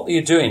is, what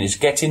you're doing is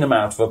getting them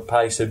out of a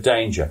place of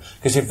danger,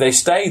 because if they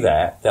stay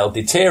there, they'll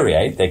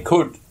deteriorate. They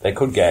could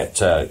get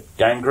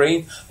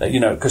gangrene,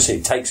 because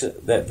it takes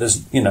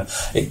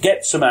it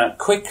gets them out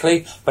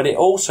quickly, but it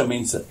also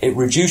means that it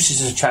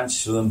reduces the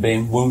chances of them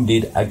being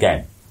wounded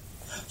again.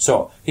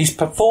 So he's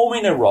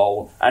performing a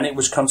role, and it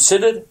was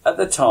considered at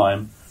the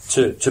time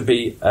to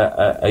be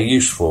a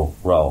useful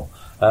role.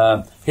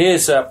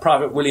 Here's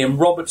Private William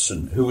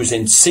Robertson, who was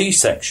in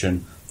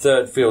C-section,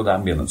 3rd Field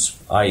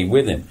Ambulance, i.e.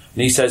 with him.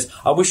 And he says,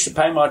 "I wish to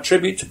pay my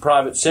tribute to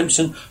Private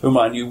Simpson, whom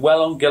I knew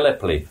well on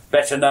Gallipoli,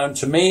 better known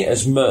to me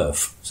as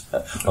Murph."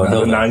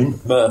 Another name.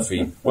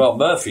 Murphy. Well,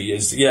 Murphy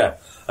is,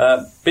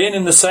 being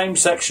in the same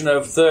section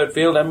of 3rd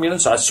Field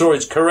Ambulance, I saw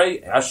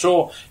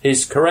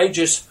his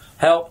courageous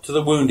help to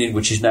the wounded,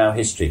 which is now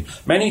history.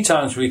 Many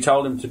times we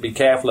told him to be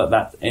careful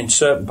in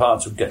certain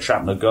parts of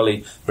Shrapnel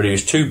Gully, but he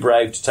was too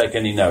brave to take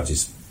any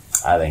notice.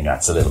 I think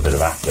that's a little bit of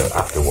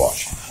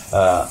afterwash.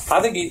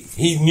 I think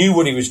he knew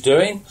what he was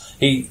doing.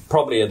 He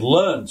probably had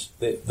learned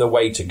the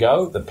way to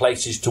go, the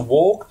places to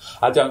walk.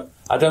 I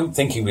don't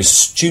think he was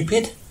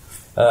stupid.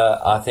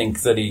 I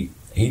think that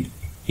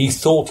he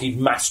thought he'd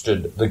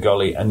mastered the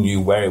gully and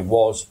knew where it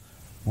was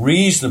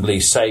reasonably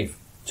safe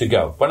to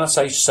go. When I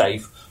say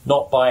safe,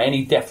 not by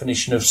any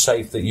definition of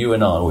safe that you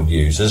and I would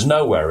use. There's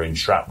nowhere in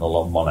Shrapnel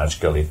on Monash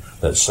Gully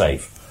that's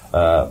safe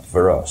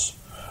for us.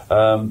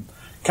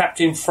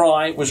 Captain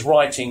Fry was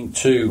writing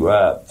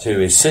to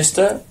his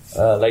sister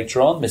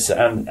later on, Miss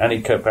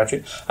Annie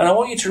Kirkpatrick, and I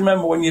want you to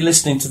remember when you're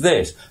listening to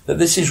this that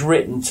this is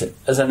written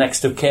as a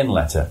next of kin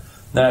letter.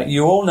 Now,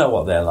 you all know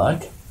what they're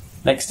like.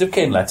 Next of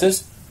kin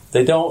letters,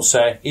 they don't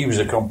say he was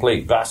a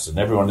complete bastard and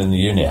everyone in the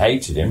unit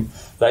hated him.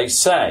 They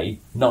say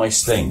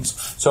nice things.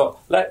 So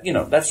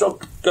let's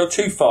not go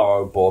too far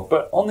overboard.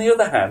 But on the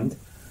other hand,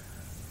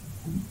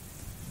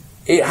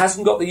 it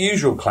hasn't got the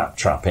usual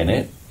claptrap in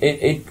it.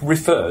 It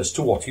refers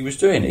to what he was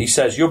doing. He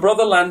says, your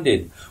brother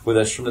landed with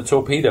us from the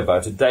torpedo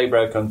boat at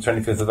daybreak on the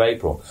 25th of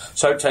April,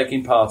 so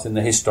taking part in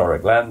the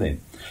historic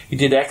landing. He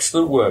did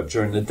excellent work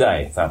during the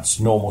day. That's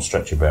normal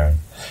stretcher bearing.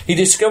 He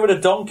discovered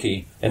a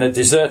donkey in a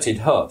deserted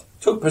hut,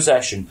 took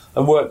possession,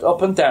 and worked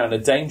up and down a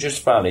dangerous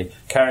valley,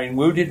 carrying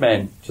wounded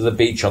men to the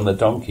beach on the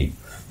donkey.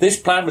 This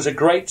plan was a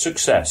great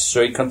success,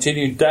 so he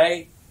continued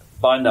day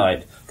by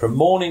night, from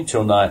morning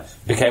till night,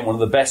 became one of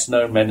the best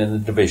known men in the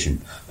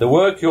division. The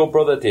work your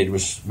brother did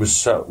was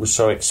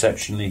so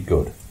exceptionally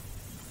good.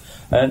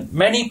 And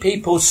many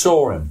people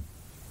saw him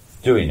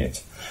doing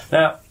it.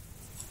 Now,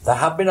 there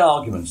have been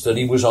arguments that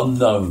he was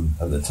unknown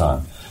at the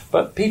time,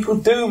 but people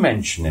do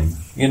mention him,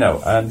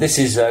 and this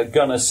is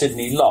Gunner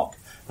Sidney Locke.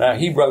 Now,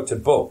 he wrote a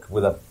book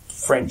with a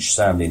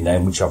French-sounding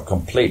name, which I've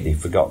completely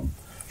forgotten.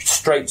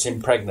 Straits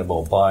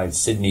Impregnable by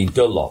Sidney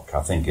Dullock,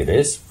 I think it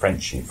is,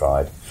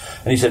 Frenchified.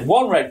 And he said,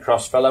 one Red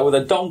Cross fellow with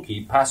a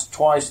donkey passed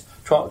twice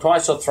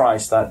or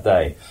thrice that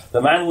day. The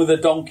man with the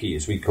donkey,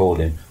 as we called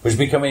him, was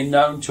becoming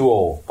known to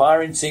all.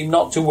 Firing seemed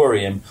not to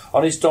worry him.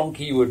 On his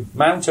donkey he would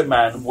mount a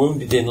man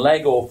wounded in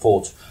leg or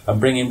foot and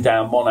bring him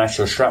down Monash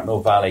or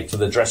Shrapnel Valley to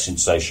the dressing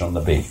station on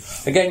the beach.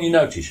 Again, you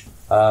notice,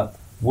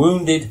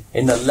 wounded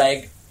in the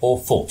leg or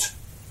foot.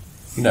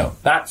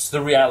 That's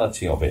the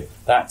reality of it.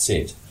 That's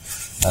it.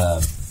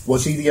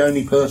 Was he the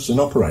only person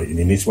operating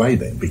in this way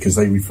then? Because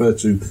they refer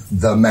to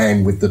the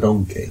man with the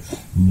donkey.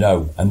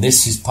 No, and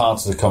this is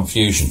part of the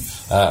confusion.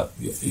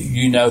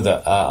 You know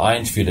that I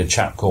interviewed a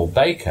chap called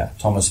Baker,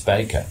 Thomas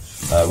Baker,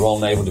 Royal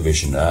Naval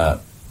Division. I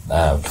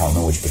can't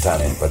remember which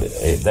battalion,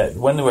 but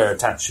when they were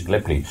attached to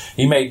Gallipoli,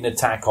 he made an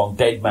attack on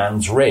Dead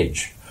Man's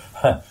Ridge.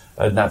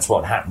 And that's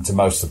what happened to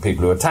most of the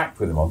people who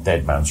attacked with him on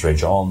Dead Man's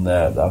Ridge on,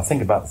 I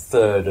think, about the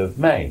 3rd of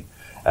May.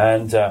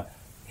 And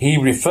he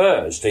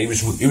refers to, he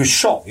was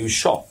shot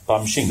by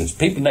machine guns.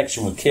 People next to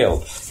him were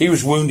killed. He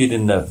was wounded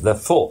in the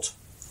foot.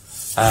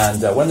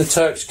 And when the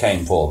Turks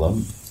came for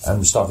them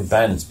and started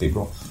bayoneting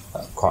people,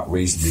 quite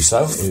reasonably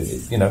so,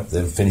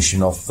 they were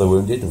finishing off the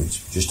wounded, which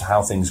is just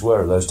how things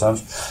were at those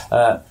times.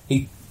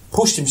 He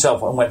pushed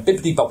himself and went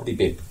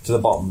bippity-boppity-bip to the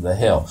bottom of the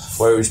hill,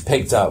 where he was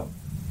picked up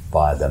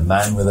by the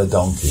man with a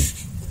donkey.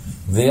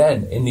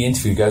 Then, in the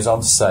interview, goes on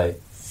to say,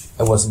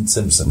 it wasn't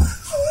Simpson.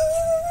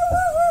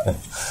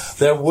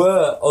 There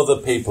were other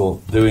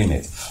people doing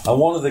it. And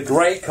one of the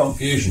great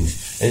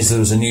confusions is there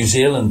was a New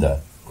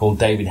Zealander called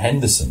David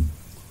Henderson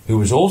who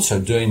was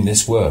also doing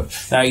this work.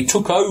 Now, he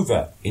took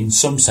over, in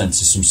some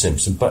senses, from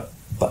Simpson, but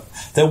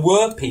there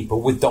were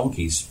people with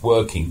donkeys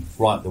working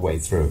right the way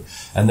through.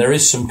 And there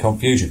is some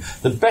confusion.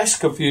 The best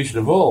confusion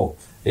of all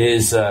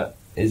is almost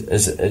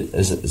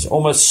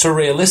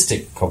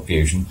surrealistic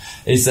confusion,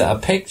 is that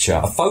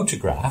a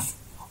photograph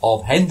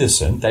of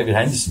Henderson, David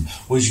Henderson,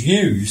 was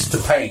used to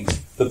paint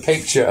the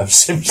picture of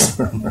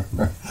Simpson.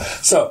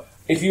 So,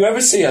 if you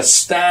ever see a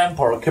stamp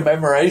or a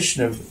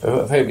commemoration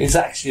of him, it's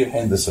actually of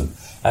Henderson.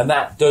 And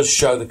that does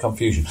show the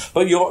confusion.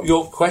 But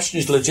your question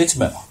is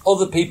legitimate.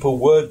 Other people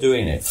were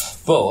doing it.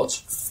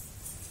 But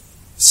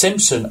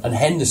Simpson and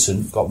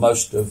Henderson got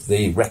most of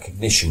the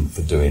recognition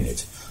for doing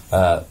it.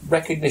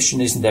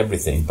 Recognition isn't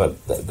everything,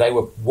 but they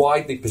were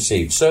widely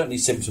perceived. Certainly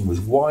Simpson was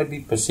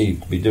widely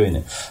perceived to be doing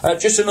it.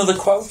 Just another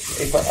quote.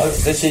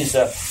 This is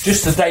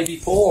just the day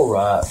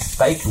before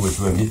Baker was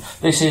wounded.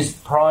 This is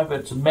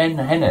Private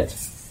Menhennet,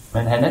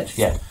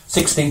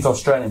 16th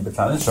Australian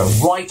Battalion, so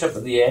right up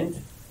at the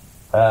end.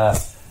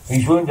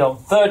 He's wounded on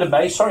 3rd of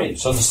May. Sorry,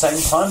 it's on the same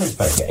time as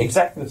Baker.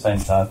 Exactly the same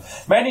time.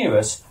 Many of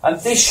us, and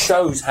this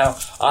shows how,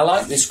 I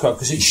like this quote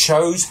because it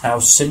shows how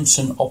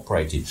Simpson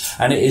operated.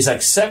 And it is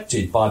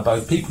accepted by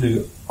both people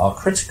who are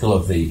critical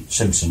of the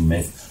Simpson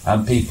myth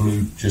and people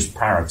who just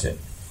parrot it.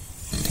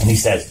 And he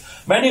says,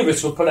 many of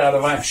us were put out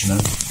of action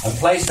and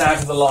placed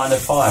out of the line of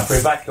fire for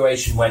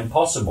evacuation when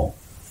possible.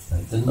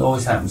 It doesn't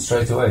always happen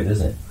straight away, does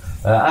it?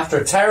 After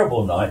a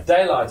terrible night,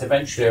 daylight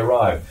eventually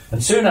arrived,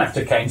 and soon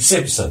after came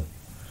Simpson.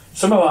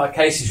 Some of our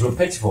cases were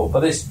pitiful, but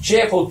this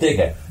cheerful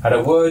digger had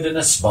a word and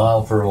a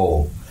smile for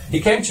all.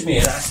 He came to me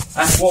and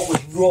asked what was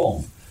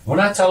wrong. When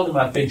I told him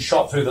I'd been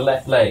shot through the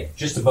left leg,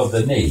 just above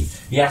the knee,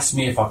 he asked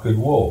me if I could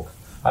walk.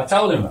 I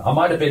told him I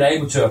might have been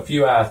able to a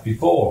few hours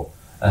before.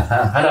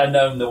 Had I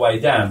known the way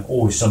down,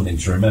 always something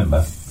to remember,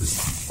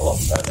 because a lot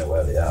of them don't know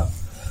where they are.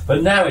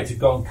 But now it had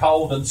gone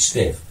cold and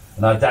stiff,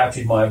 and I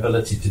doubted my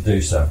ability to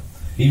do so.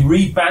 He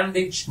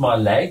rebandaged my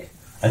leg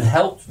and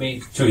helped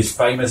me to his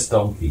famous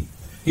donkey.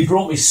 He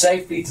brought me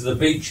safely to the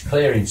beach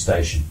clearing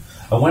station,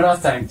 and when I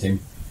thanked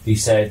him, he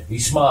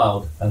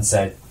smiled and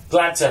said,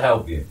 glad to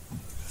help you.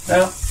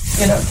 Now,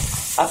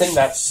 I think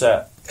that's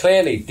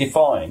clearly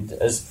defined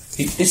as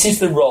this is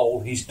the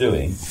role he's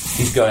doing.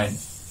 He's going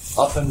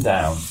up and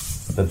down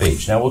the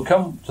beach. Now we'll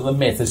come to the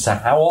myth as to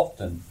how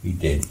often he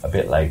did a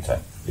bit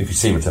later, if you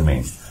see what I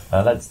mean.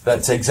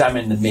 Let's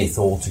examine the myth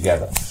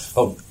altogether.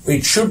 But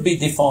it should be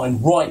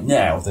defined right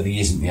now that he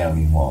isn't the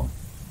only one,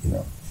 you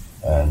know.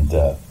 And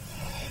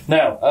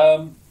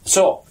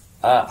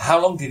how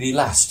long did he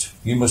last?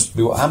 You must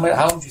be.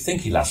 How long do you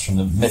think he lasts from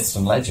the myths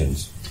and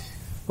legends?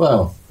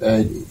 Well,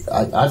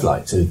 I'd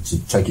like to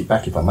take it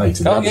back, if I may,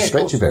 to the other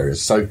stretcher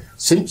bearers. So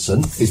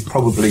Simpson is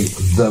probably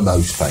the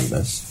most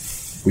famous.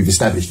 We've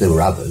established there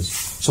were others.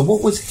 So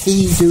what was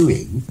he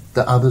doing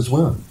that others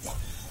weren't?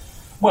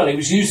 Well, he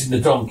was using the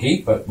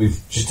donkey, but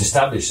we've just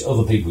established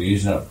other people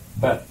using it.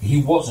 But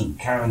he wasn't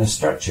carrying a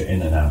stretcher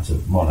in and out of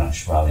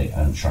Monash Valley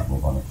and Shrapnel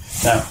Valley.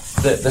 Now,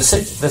 the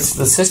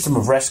system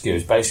of rescue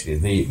is basically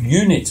the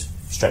unit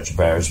stretcher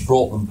bearers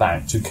brought them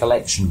back to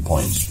collection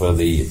points for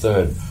the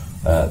 3rd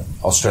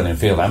Australian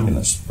Field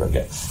Ambulance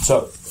Brigade.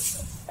 So,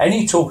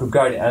 any talk of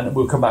going, and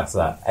we'll come back to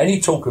that, any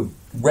talk of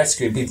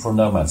rescuing people from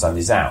no man's land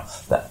is out.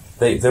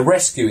 The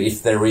rescue,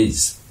 if there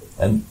is,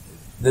 and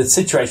the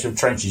situation of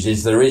trenches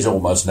is there is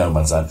almost no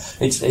man's land.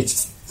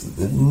 It's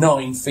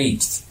 9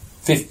 feet,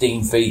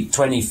 15 feet,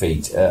 20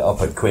 feet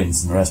up at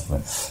Quinns and the rest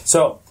of it.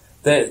 So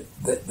they're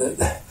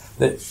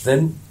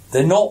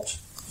not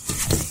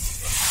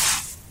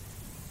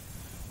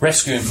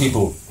rescuing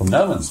people from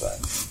no man's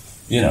land.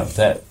 You know,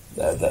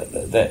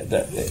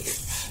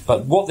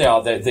 but what they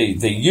are,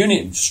 the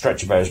unit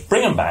stretcher bearers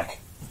bring them back,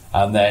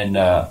 and then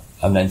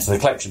to the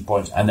collection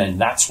points, and then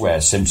that's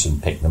where Simpson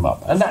picked them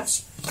up, and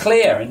that's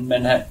clear in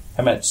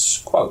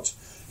Mehmet's quote.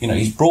 You know,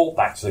 he's brought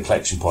back to the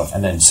collection point,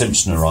 and then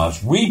Simpson arrives,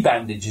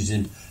 rebandages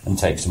him, and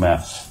takes him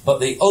out. But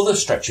the other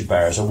stretcher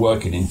bearers are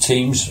working in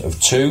teams of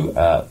 2.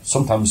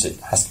 Sometimes it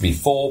has to be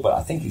 4, but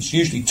I think it's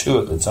usually 2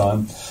 at the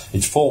time.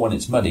 It's 4 when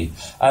it's muddy.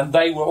 And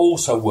they were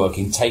also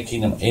working,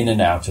 taking them in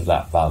and out of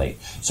that valley.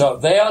 So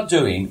they are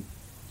doing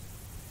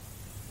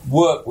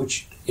work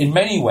which, in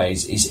many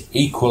ways, is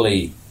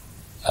equally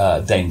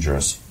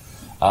dangerous.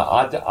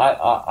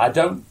 I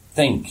don't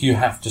think you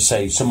have to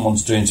say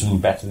someone's doing something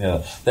better than the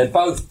other. They're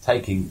both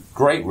taking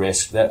great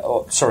risk.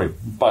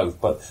 Both,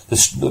 but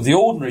the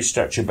ordinary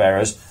stretcher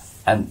bearers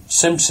and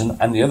Simpson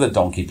and the other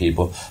donkey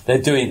people,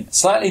 they're doing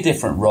slightly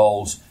different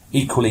roles,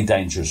 equally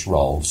dangerous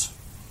roles.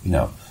 You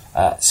know,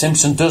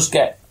 Simpson does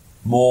get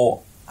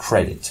more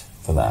credit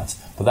for that,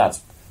 but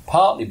that's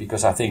partly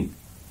because I think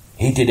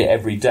he did it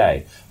every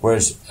day,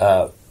 whereas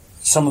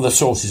some of the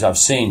sources I've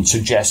seen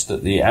suggest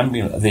that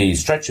the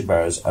stretcher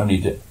bearers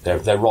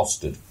they're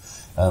rostered.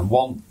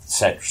 One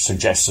set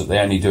suggests that they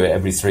only do it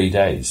every 3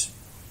 days.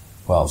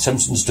 Well,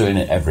 Simpson's doing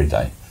it every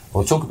day.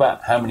 We'll talk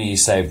about how many he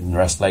saved and the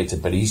rest later,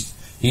 but he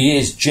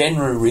is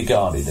generally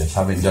regarded as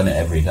having done it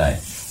every day.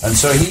 And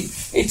so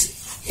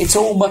it's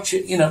all much,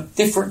 you know,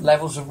 different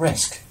levels of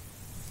risk.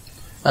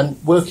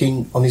 And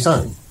working on his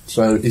own.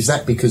 So is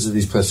that because of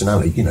his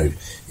personality? You know,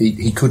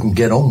 he couldn't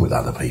get on with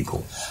other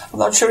people. I'm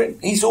not sure.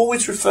 He's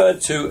always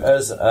referred to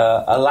as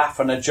a laugh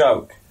and a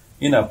joke.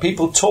 You know,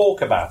 people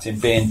talk about him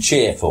being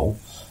cheerful,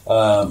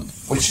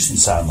 which doesn't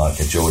sound like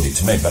a Geordie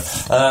to me, but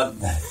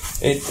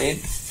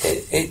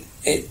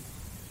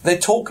they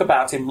talk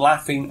about him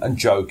laughing and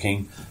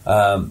joking,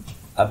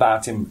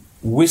 about him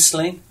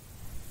whistling,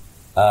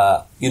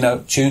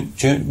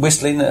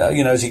 whistling,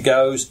 as he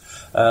goes.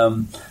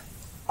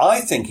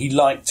 I think he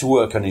liked to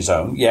work on his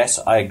own. Yes,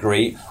 I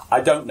agree. I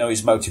don't know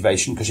his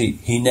motivation because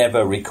he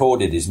never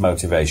recorded his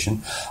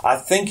motivation. I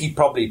think he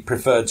probably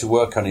preferred to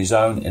work on his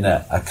own in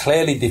a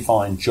clearly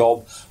defined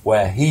job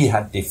where he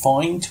had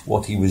defined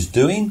what he was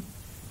doing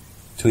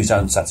to his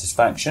own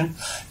satisfaction.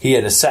 He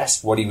had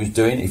assessed what he was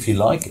doing, if you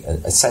like.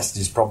 Assessed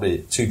is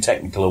probably too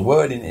technical a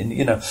word,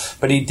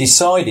 but he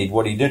decided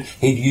what he did.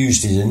 He'd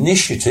used his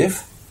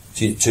initiative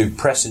to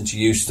press into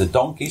use the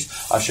donkeys.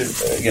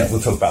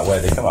 We'll talk about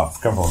where they come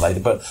from later,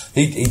 but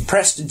he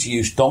pressed into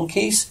use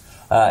donkeys.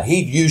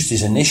 He'd used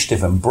his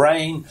initiative and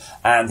brain,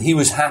 and he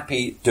was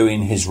happy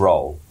doing his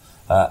role.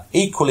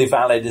 Equally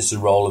valid as the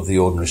role of the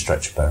ordinary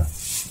stretcher bearer.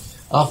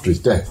 After his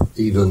death,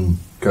 even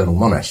Colonel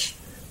Monash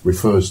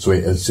refers to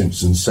it as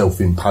Simpson's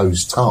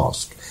self-imposed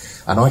task.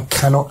 And I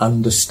cannot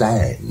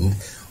understand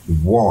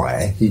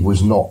why he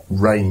was not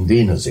reined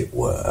in, as it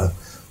were,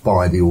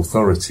 by the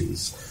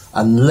authorities,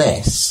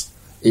 unless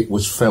it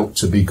was felt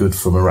to be good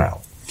for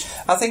morale.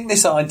 I think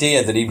this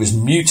idea that he was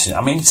mutinous,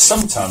 I mean,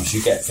 sometimes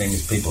you get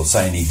things, people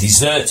saying he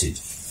deserted.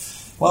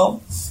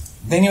 Well,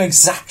 they knew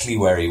exactly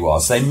where he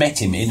was. They met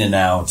him in and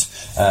out.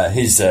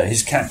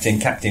 His captain,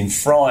 Captain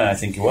Fry, I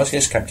think it was.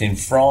 Yes, Captain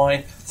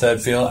Fry,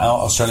 3rd Field,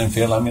 Australian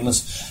Field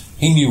Ambulance.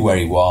 He knew where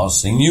he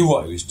was. He knew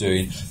what he was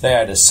doing. They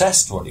had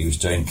assessed what he was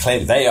doing.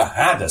 Clearly, they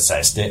had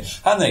assessed it,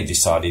 and they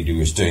decided he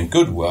was doing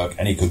good work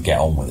and he could get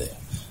on with it.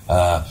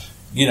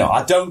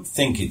 I don't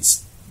think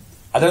it's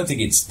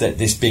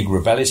this big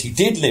rebellious. He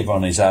did live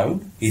on his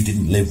own. He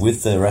didn't live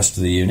with the rest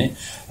of the unit.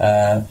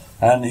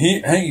 And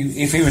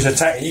if he was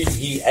attacked,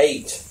 he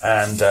ate,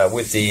 and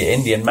with the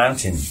Indian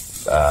Mountain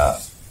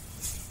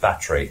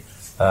battery,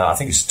 I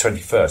think it's the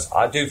 21st.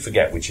 I do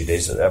forget which it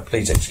is.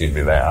 Please excuse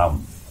me there.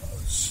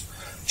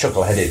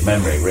 Chuckle-headed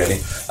memory, really.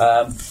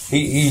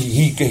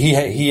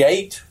 He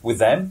ate with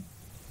them,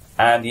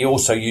 and he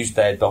also used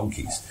their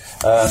donkeys.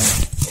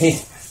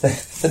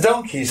 The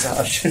donkeys,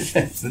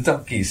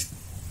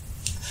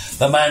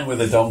 the man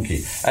with a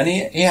donkey. And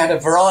he had a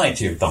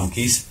variety of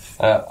donkeys,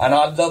 and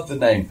I love the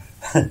name.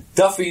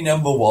 Duffy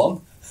number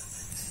 1.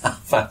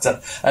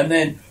 And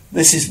then,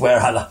 this is where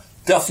I love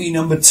Duffy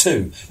number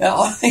 2.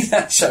 Now, I think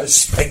that shows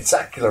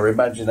spectacular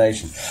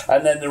imagination.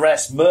 And then the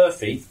rest,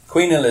 Murphy,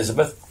 Queen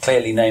Elizabeth,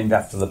 clearly named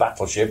after the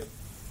battleship,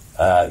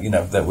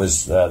 that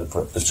was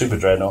the super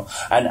dreadnought,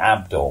 and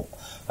Abdul.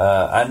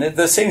 And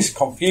there seems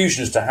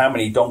confusion as to how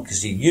many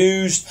donkeys he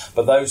used,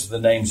 but those are the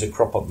names that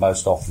crop up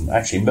most often.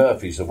 Actually,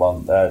 Murphy's the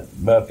one.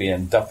 Murphy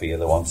and Duffy are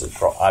the ones that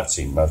I've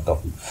seen most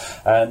often.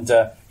 And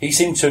he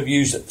seemed to have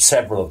used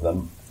several of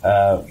them,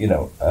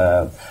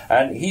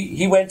 and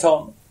he went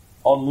on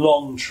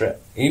long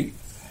trip.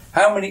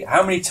 How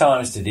many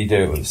times did he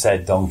do it with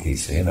said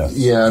donkeys?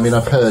 Yeah, I mean,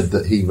 I've heard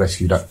that he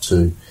rescued up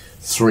to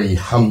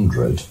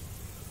 300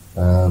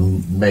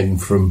 men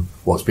from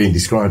what's being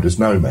described as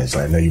no man's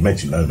land. Now, you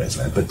mentioned no man's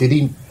land, but did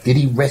he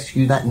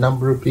rescue that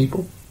number of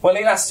people? Well,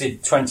 he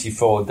lasted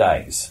 24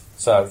 days.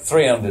 So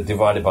 300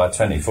 divided by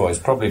 24 is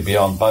probably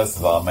beyond both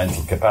of our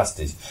mental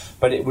capacities.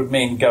 But it would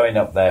mean going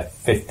up there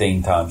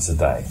 15 times a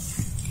day,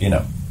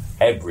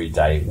 every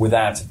day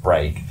without a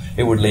break.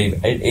 It would leave.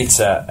 It's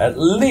at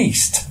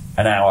least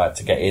an hour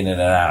to get in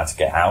and an hour to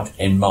get out,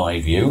 in my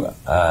view.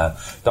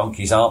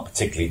 Donkeys aren't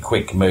particularly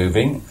quick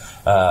moving.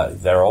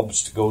 There are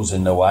obstacles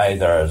in the way.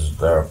 There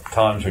are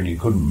times when you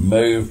couldn't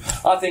move.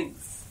 I think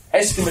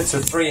estimates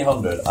of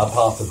 300 are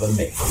part of a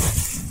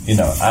myth,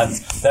 and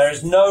there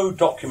is no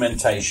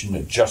documentation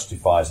that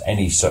justifies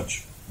any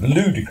such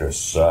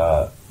ludicrous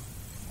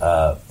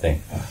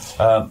thing.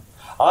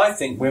 I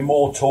think we're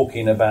more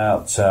talking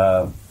about,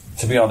 to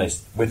be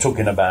honest, we're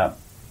talking about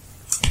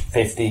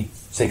 50,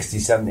 60,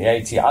 70,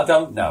 80. I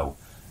don't know.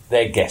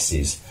 They're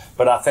guesses.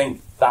 But I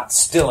think that's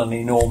still an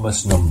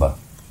enormous number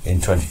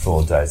in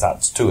 24 days.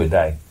 That's 2 a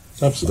day.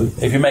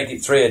 Absolutely. If you make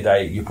it 3 a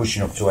day, you're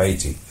pushing up to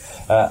 80.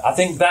 I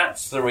think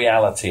that's the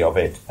reality of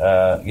it,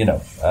 and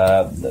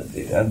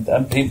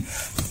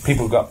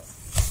people got...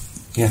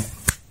 Yeah.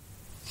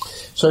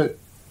 So,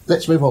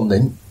 let's move on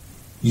then.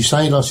 You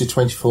say he lasted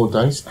 24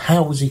 days.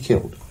 How was he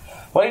killed?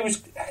 Well, he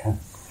was...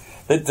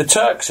 The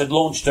Turks had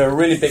launched a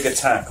really big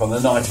attack on the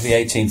night of the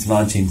 18th,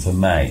 19th of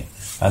May,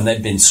 and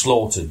they'd been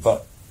slaughtered,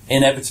 but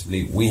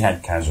inevitably we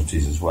had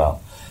casualties as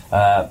well.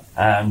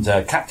 And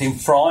Captain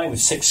Fry, with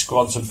 6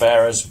 squads of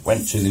bearers,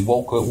 went to the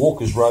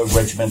Walker's Road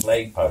Regimental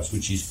Aid Post,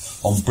 which is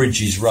on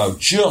Bridges Road,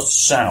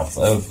 just south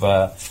of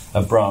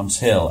Bram's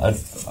Hill, at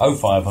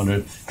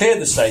 0500, cleared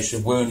the station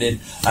of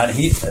wounded, and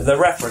the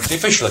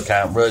official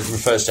account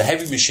refers to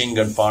heavy machine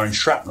gun fire in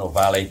Shrapnel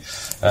Valley,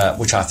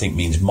 which I think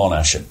means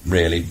Monash,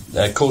 really,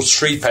 caused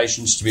 3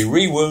 patients to be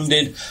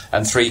re-wounded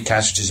and 3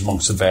 casualties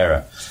amongst the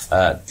bearer.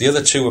 The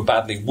other 2 were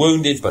badly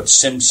wounded, but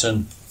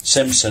Simpson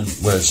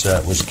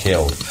was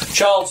killed.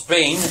 Charles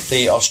Bean,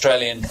 the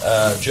Australian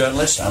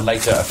journalist and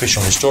later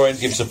official historian,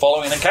 gives the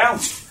following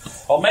account.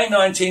 On May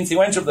 19th, he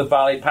went up the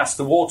valley past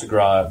the water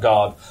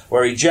guard,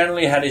 where he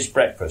generally had his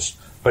breakfast,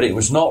 but it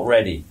was not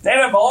ready.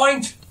 "Never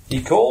mind,"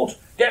 he called.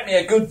 "Get me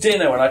a good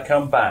dinner when I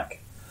come back."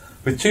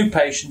 With 2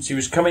 patients, he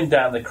was coming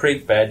down the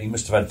creek bed. He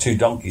must have had 2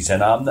 donkeys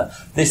then. I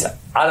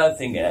don't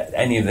think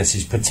any of this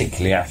is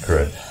particularly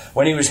accurate.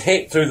 When he was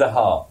hit through the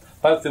heart,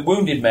 both the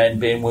wounded men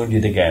being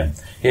wounded again.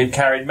 He had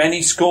carried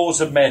many scores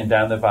of men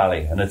down the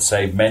valley and had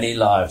saved many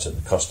lives at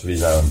the cost of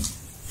his own.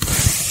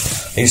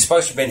 He was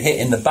supposed to have been hit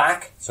in the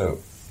back, so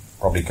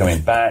probably coming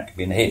back,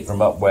 been hit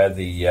from up where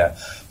the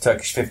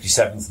Turkish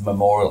 57th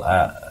Memorial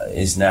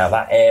is now,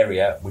 that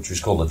area, which was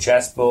called the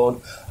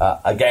chessboard.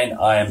 Again,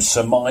 I am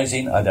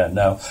surmising, I don't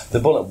know. The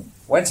bullet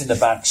went in the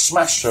back,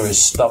 smashed through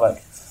his stomach,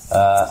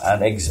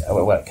 and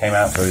it came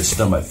out through his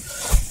stomach.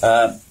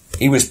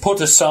 He was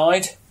put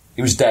aside.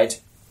 He was dead.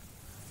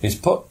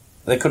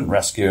 They couldn't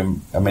rescue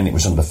him. I mean, it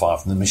was under fire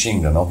from the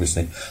machine gun,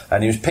 obviously.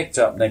 And he was picked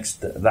up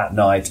that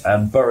night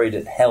and buried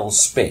at Hell's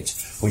Spit,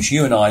 which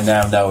you and I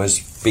now know as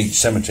Beach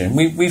Cemetery. And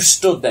we've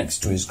stood next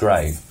to his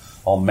grave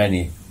on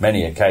many,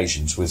 many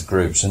occasions with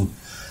groups. And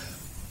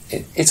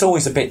it's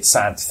always a bit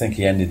sad to think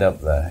he ended up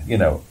there.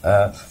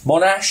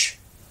 Monash,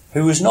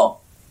 who was not,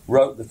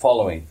 wrote the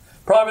following.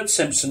 Private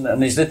Simpson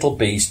and his little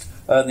beast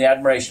earned the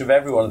admiration of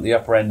everyone at the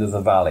upper end of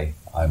the valley.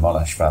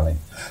 Monash Valley.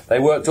 They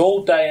worked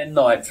all day and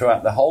night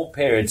throughout the whole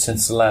period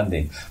since the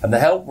landing, and the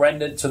help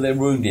rendered to their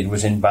wounded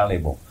was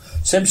invaluable.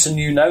 Simpson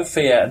knew no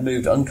fear and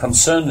moved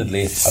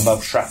unconcernedly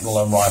above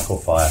shrapnel and rifle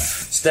fire,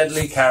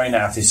 steadily carrying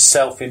out his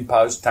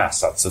self-imposed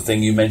tasks. That's the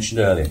thing you mentioned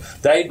earlier,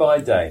 day by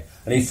day,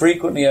 and he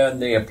frequently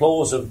earned the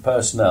applause of the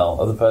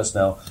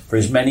personnel for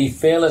his many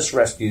fearless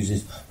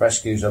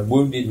rescues of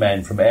wounded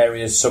men from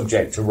areas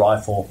subject to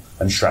rifle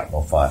and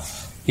shrapnel fire.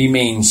 He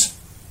means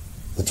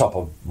the top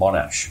of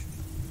Monash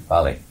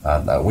Valley,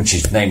 which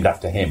is named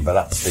after him, but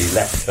that's the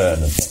left turn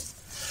of it.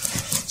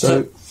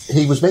 So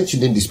he was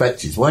mentioned in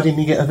dispatches. Why didn't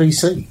he get a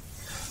VC?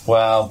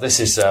 Well, this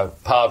is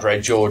Padre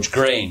George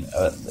Green.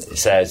 It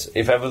says,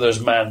 if ever there's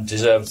a man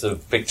deserves the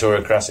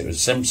Victoria Cross, it was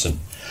Simpson.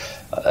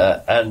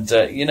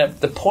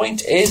 The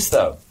point is,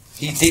 though,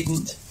 he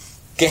didn't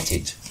get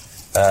it.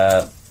 He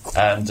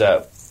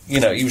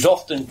was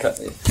often...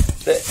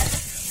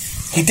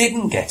 he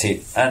didn't get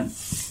it. And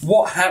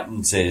what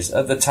happens is,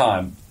 at the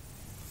time...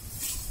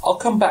 I'll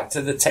come back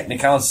to the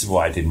technicalities of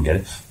why I didn't get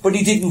it, but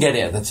he didn't get it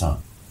at the time.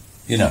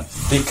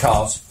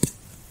 Because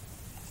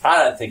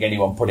I don't think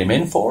anyone put him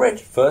in for it,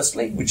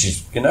 firstly, which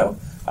is, our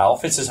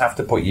officers have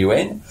to put you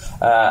in,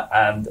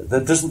 and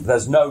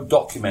there's no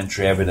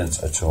documentary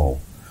evidence at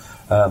all.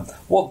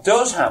 What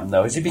does happen,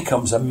 though, is he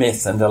becomes a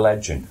myth and a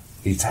legend.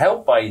 He's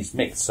helped by his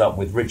mixed up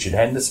with Richard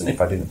Henderson,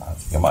 I think I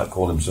might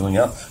call him something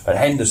else, but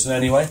Henderson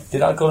anyway.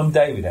 Did I call him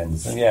David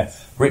Henderson? Yeah,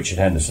 Richard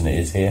Henderson it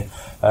is here.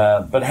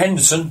 But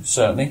Henderson,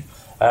 certainly.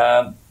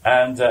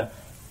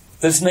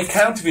 There's an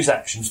account of his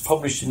actions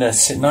published in a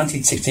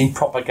 1916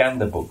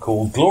 propaganda book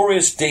called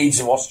Glorious Deeds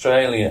of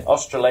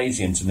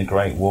Australasians in the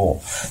Great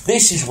War.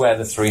 This is where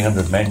the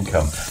 300 men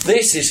come.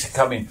 This is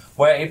coming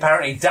where he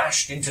apparently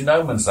dashed into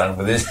no man's land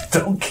with his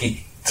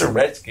donkey to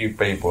rescue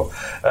people.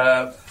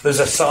 There's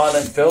a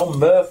silent film,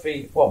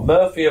 Murphy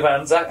of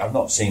Anzac. I've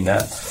not seen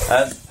that.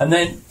 And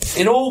then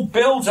it all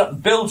builds up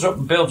and builds up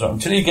and builds up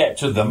until you get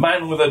to The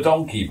Man with a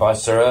Donkey by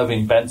Sir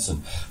Irving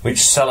Benson,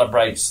 which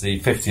celebrates the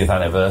 50th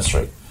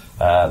anniversary.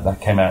 That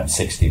came out in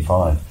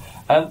 1965.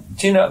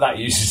 Do you know that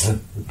uses the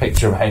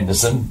picture of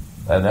Henderson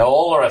and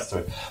all the rest of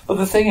it? But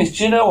the thing is,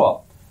 do you know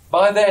what?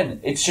 By then,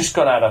 it's just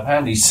gone out of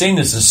hand. He's seen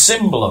as a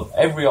symbol of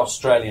every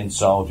Australian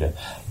soldier.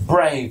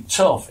 Brave,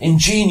 tough,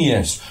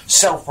 ingenious,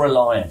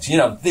 self-reliant.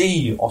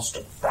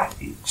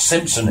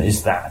 Simpson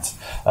is that.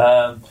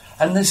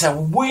 And there's a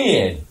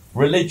weird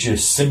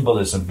religious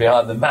symbolism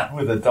behind the man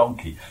with a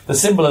donkey. The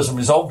symbolism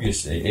is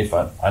obviously,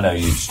 I know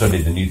you've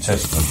studied the New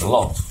Testament a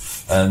lot,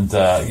 and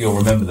you'll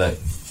remember that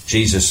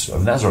Jesus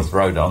of Nazareth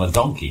rode on a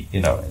donkey,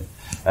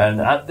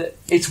 and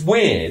it's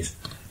weird,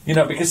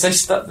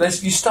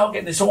 because you start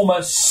getting this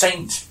almost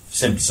Saint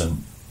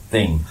Simpson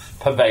thing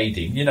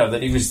pervading,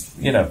 that he was,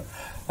 and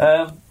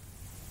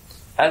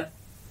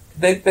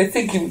they're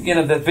thinking,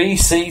 the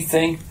VC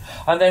thing,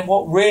 and then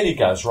what really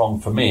goes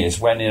wrong for me is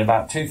when in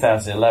about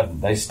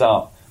 2011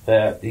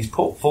 he's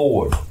put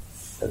forward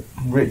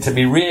to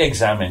be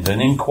re-examined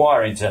and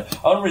inquire into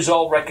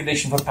unresolved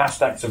recognition for past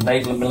acts of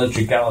naval and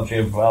military gallantry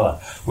and valour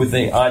with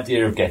the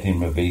idea of getting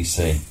him a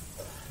VC.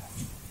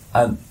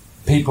 And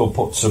people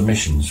put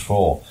submissions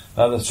for.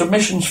 Now, the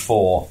submissions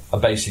for are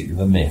basically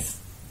the myth.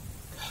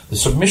 The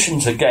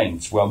submissions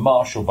against were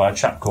marshalled by a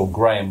chap called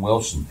Graham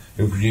Wilson,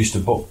 who produced a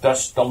book,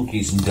 Dust,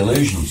 Donkeys and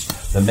Delusions,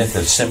 The Myth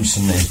of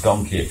Simpson and His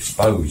Donkey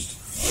Exposed.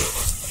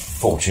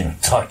 Fortunate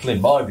title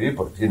in my view,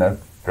 but,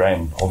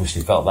 Graham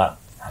obviously felt that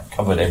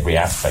covered every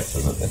aspect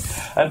of the thing.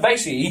 And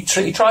basically,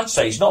 he tried to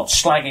say he's not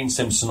slagging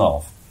Simpson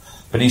off,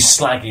 but he's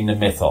slagging the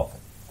myth off.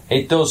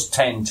 It does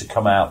tend to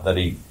come out that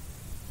it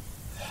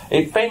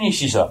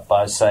finishes up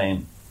by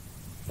saying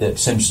that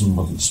Simpson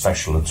wasn't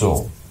special at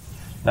all.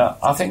 Now,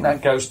 I think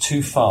that goes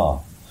too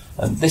far.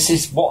 And this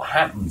is what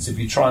happens if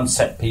you try and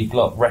set people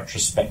up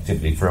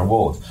retrospectively for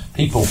awards.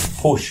 People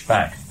push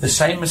back. The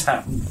same has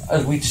happened,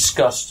 as we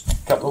discussed a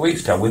couple of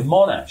weeks ago, with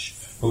Monash,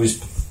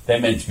 they're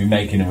meant to be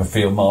making him a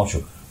field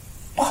marshal.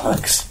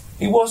 Bollocks!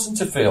 He wasn't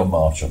a field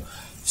marshal.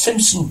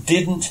 Simpson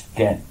didn't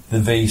get the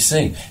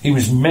VC. He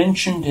was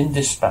mentioned in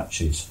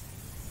dispatches.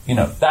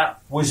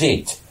 That was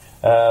it.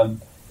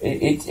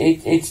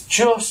 It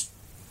just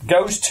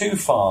goes too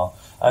far.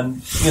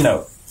 And,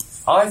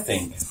 I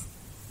think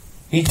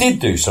he did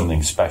do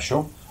something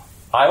special.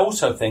 I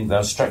also think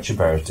those stretcher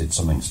bearers did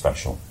something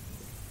special.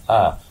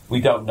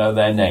 We don't know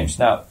their names.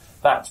 Now,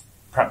 that's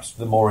perhaps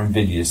the more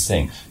invidious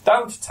thing.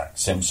 Don't attack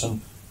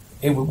Simpson.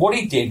 What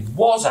he did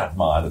was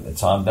admired at the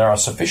time. There are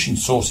sufficient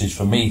sources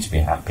for me to be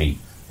happy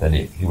that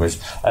he was.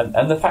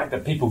 And the fact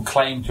that people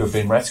claim to have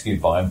been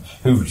rescued by him,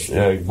 who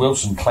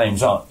Wilson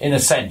claims are, in a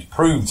sense,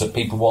 proves that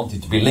people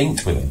wanted to be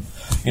linked with him.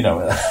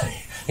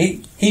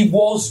 He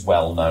was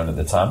well known at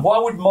the time. Why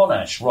would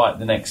Monash write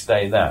the next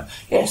day that?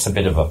 Yes, a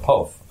bit of a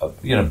puff,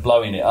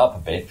 blowing it up a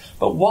bit.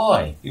 But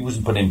why? He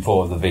wasn't put in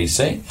for the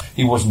VC.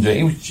 He wasn't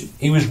doing.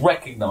 He was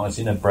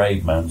recognising a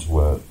brave man's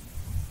work.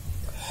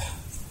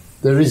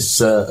 There is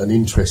an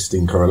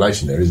interesting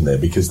correlation there, isn't there?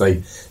 Because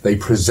they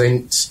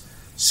present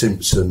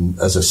Simpson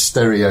as a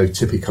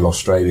stereotypical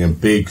Australian,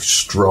 big,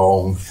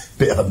 strong,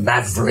 bit of a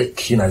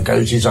maverick,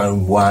 goes his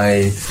own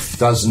way,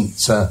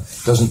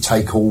 doesn't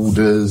take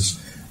orders,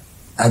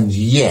 and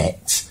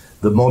yet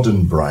the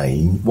modern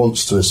brain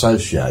wants to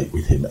associate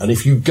with him. And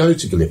if you go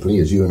to Gallipoli,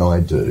 as you and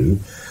I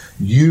do,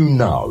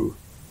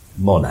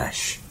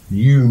 Monash,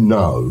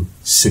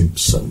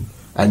 Simpson,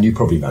 and you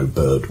probably know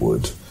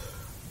Birdwood.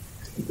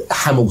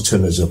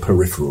 Hamilton as a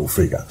peripheral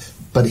figure,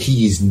 but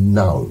he is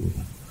known,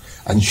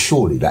 and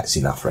surely that's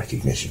enough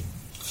recognition.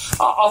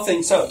 I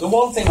think so. The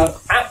one thing I'd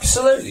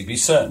absolutely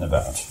certain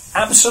about,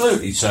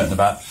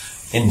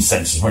 in the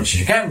sense as much as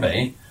you can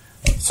be,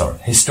 sorry,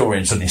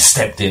 historian suddenly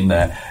stepped in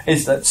there,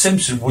 is that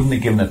Simpson wouldn't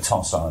have given a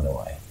toss either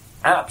way.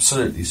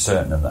 Absolutely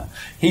certain of that.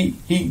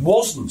 He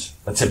wasn't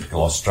a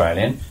typical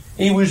Australian,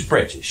 he was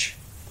British.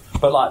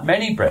 But like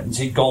many Britons,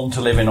 he'd gone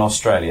to live in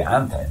Australia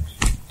and then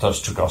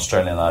thus took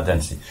Australian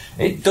identity.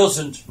 It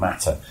doesn't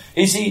matter.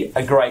 Is he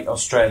a great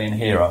Australian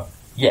hero?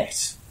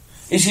 Yes.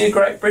 Is he a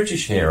great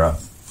British hero?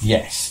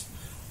 Yes.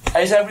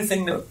 Is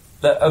everything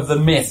that of the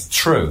myth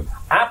true?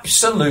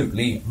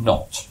 Absolutely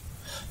not.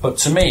 But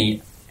to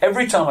me,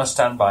 every time I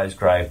stand by his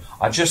grave,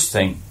 I just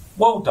think,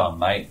 well done,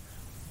 mate.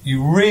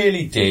 You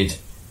really did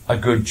a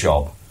good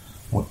job.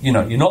 You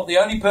know, you're not the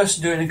only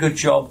person doing a good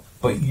job,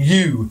 but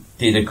you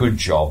did a good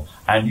job.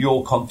 And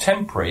your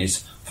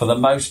contemporaries, for the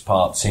most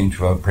part, seem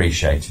to have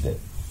appreciated it.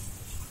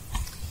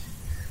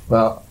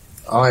 Well,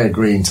 I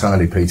agree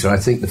entirely, Peter. I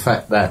think the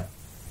fact that,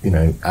 you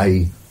know,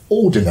 a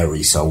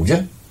ordinary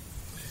soldier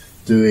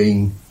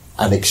doing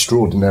an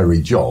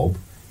extraordinary job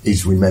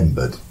is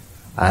remembered.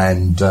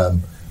 And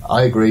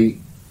I agree.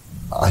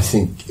 I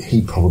think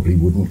he probably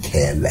wouldn't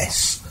care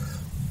less,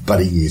 but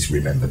he is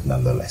remembered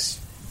nonetheless.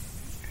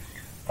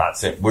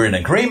 That's it. We're in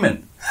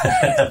agreement.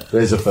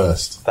 There's a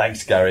first.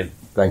 Thanks, Gary.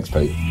 Thanks,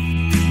 Pete.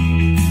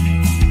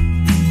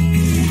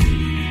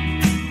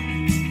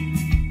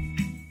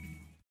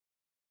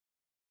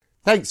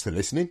 Thanks for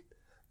listening.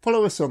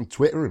 Follow us on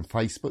Twitter and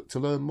Facebook to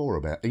learn more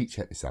about each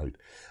episode.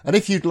 And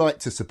if you'd like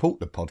to support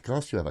the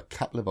podcast, you have a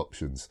couple of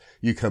options.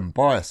 You can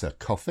buy us a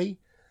coffee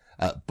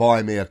at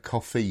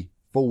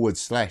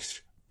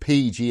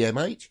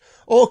buymeacoffee.com/PGMH,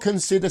 or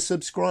consider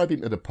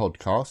subscribing to the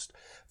podcast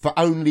for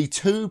only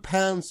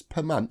 £2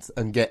 per month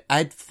and get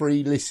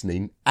ad-free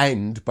listening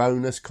and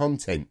bonus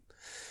content.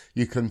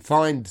 You can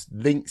find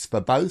links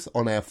for both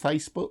on our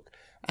Facebook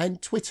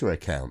and Twitter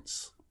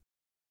accounts.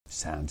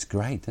 Sounds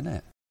great, doesn't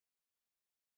it?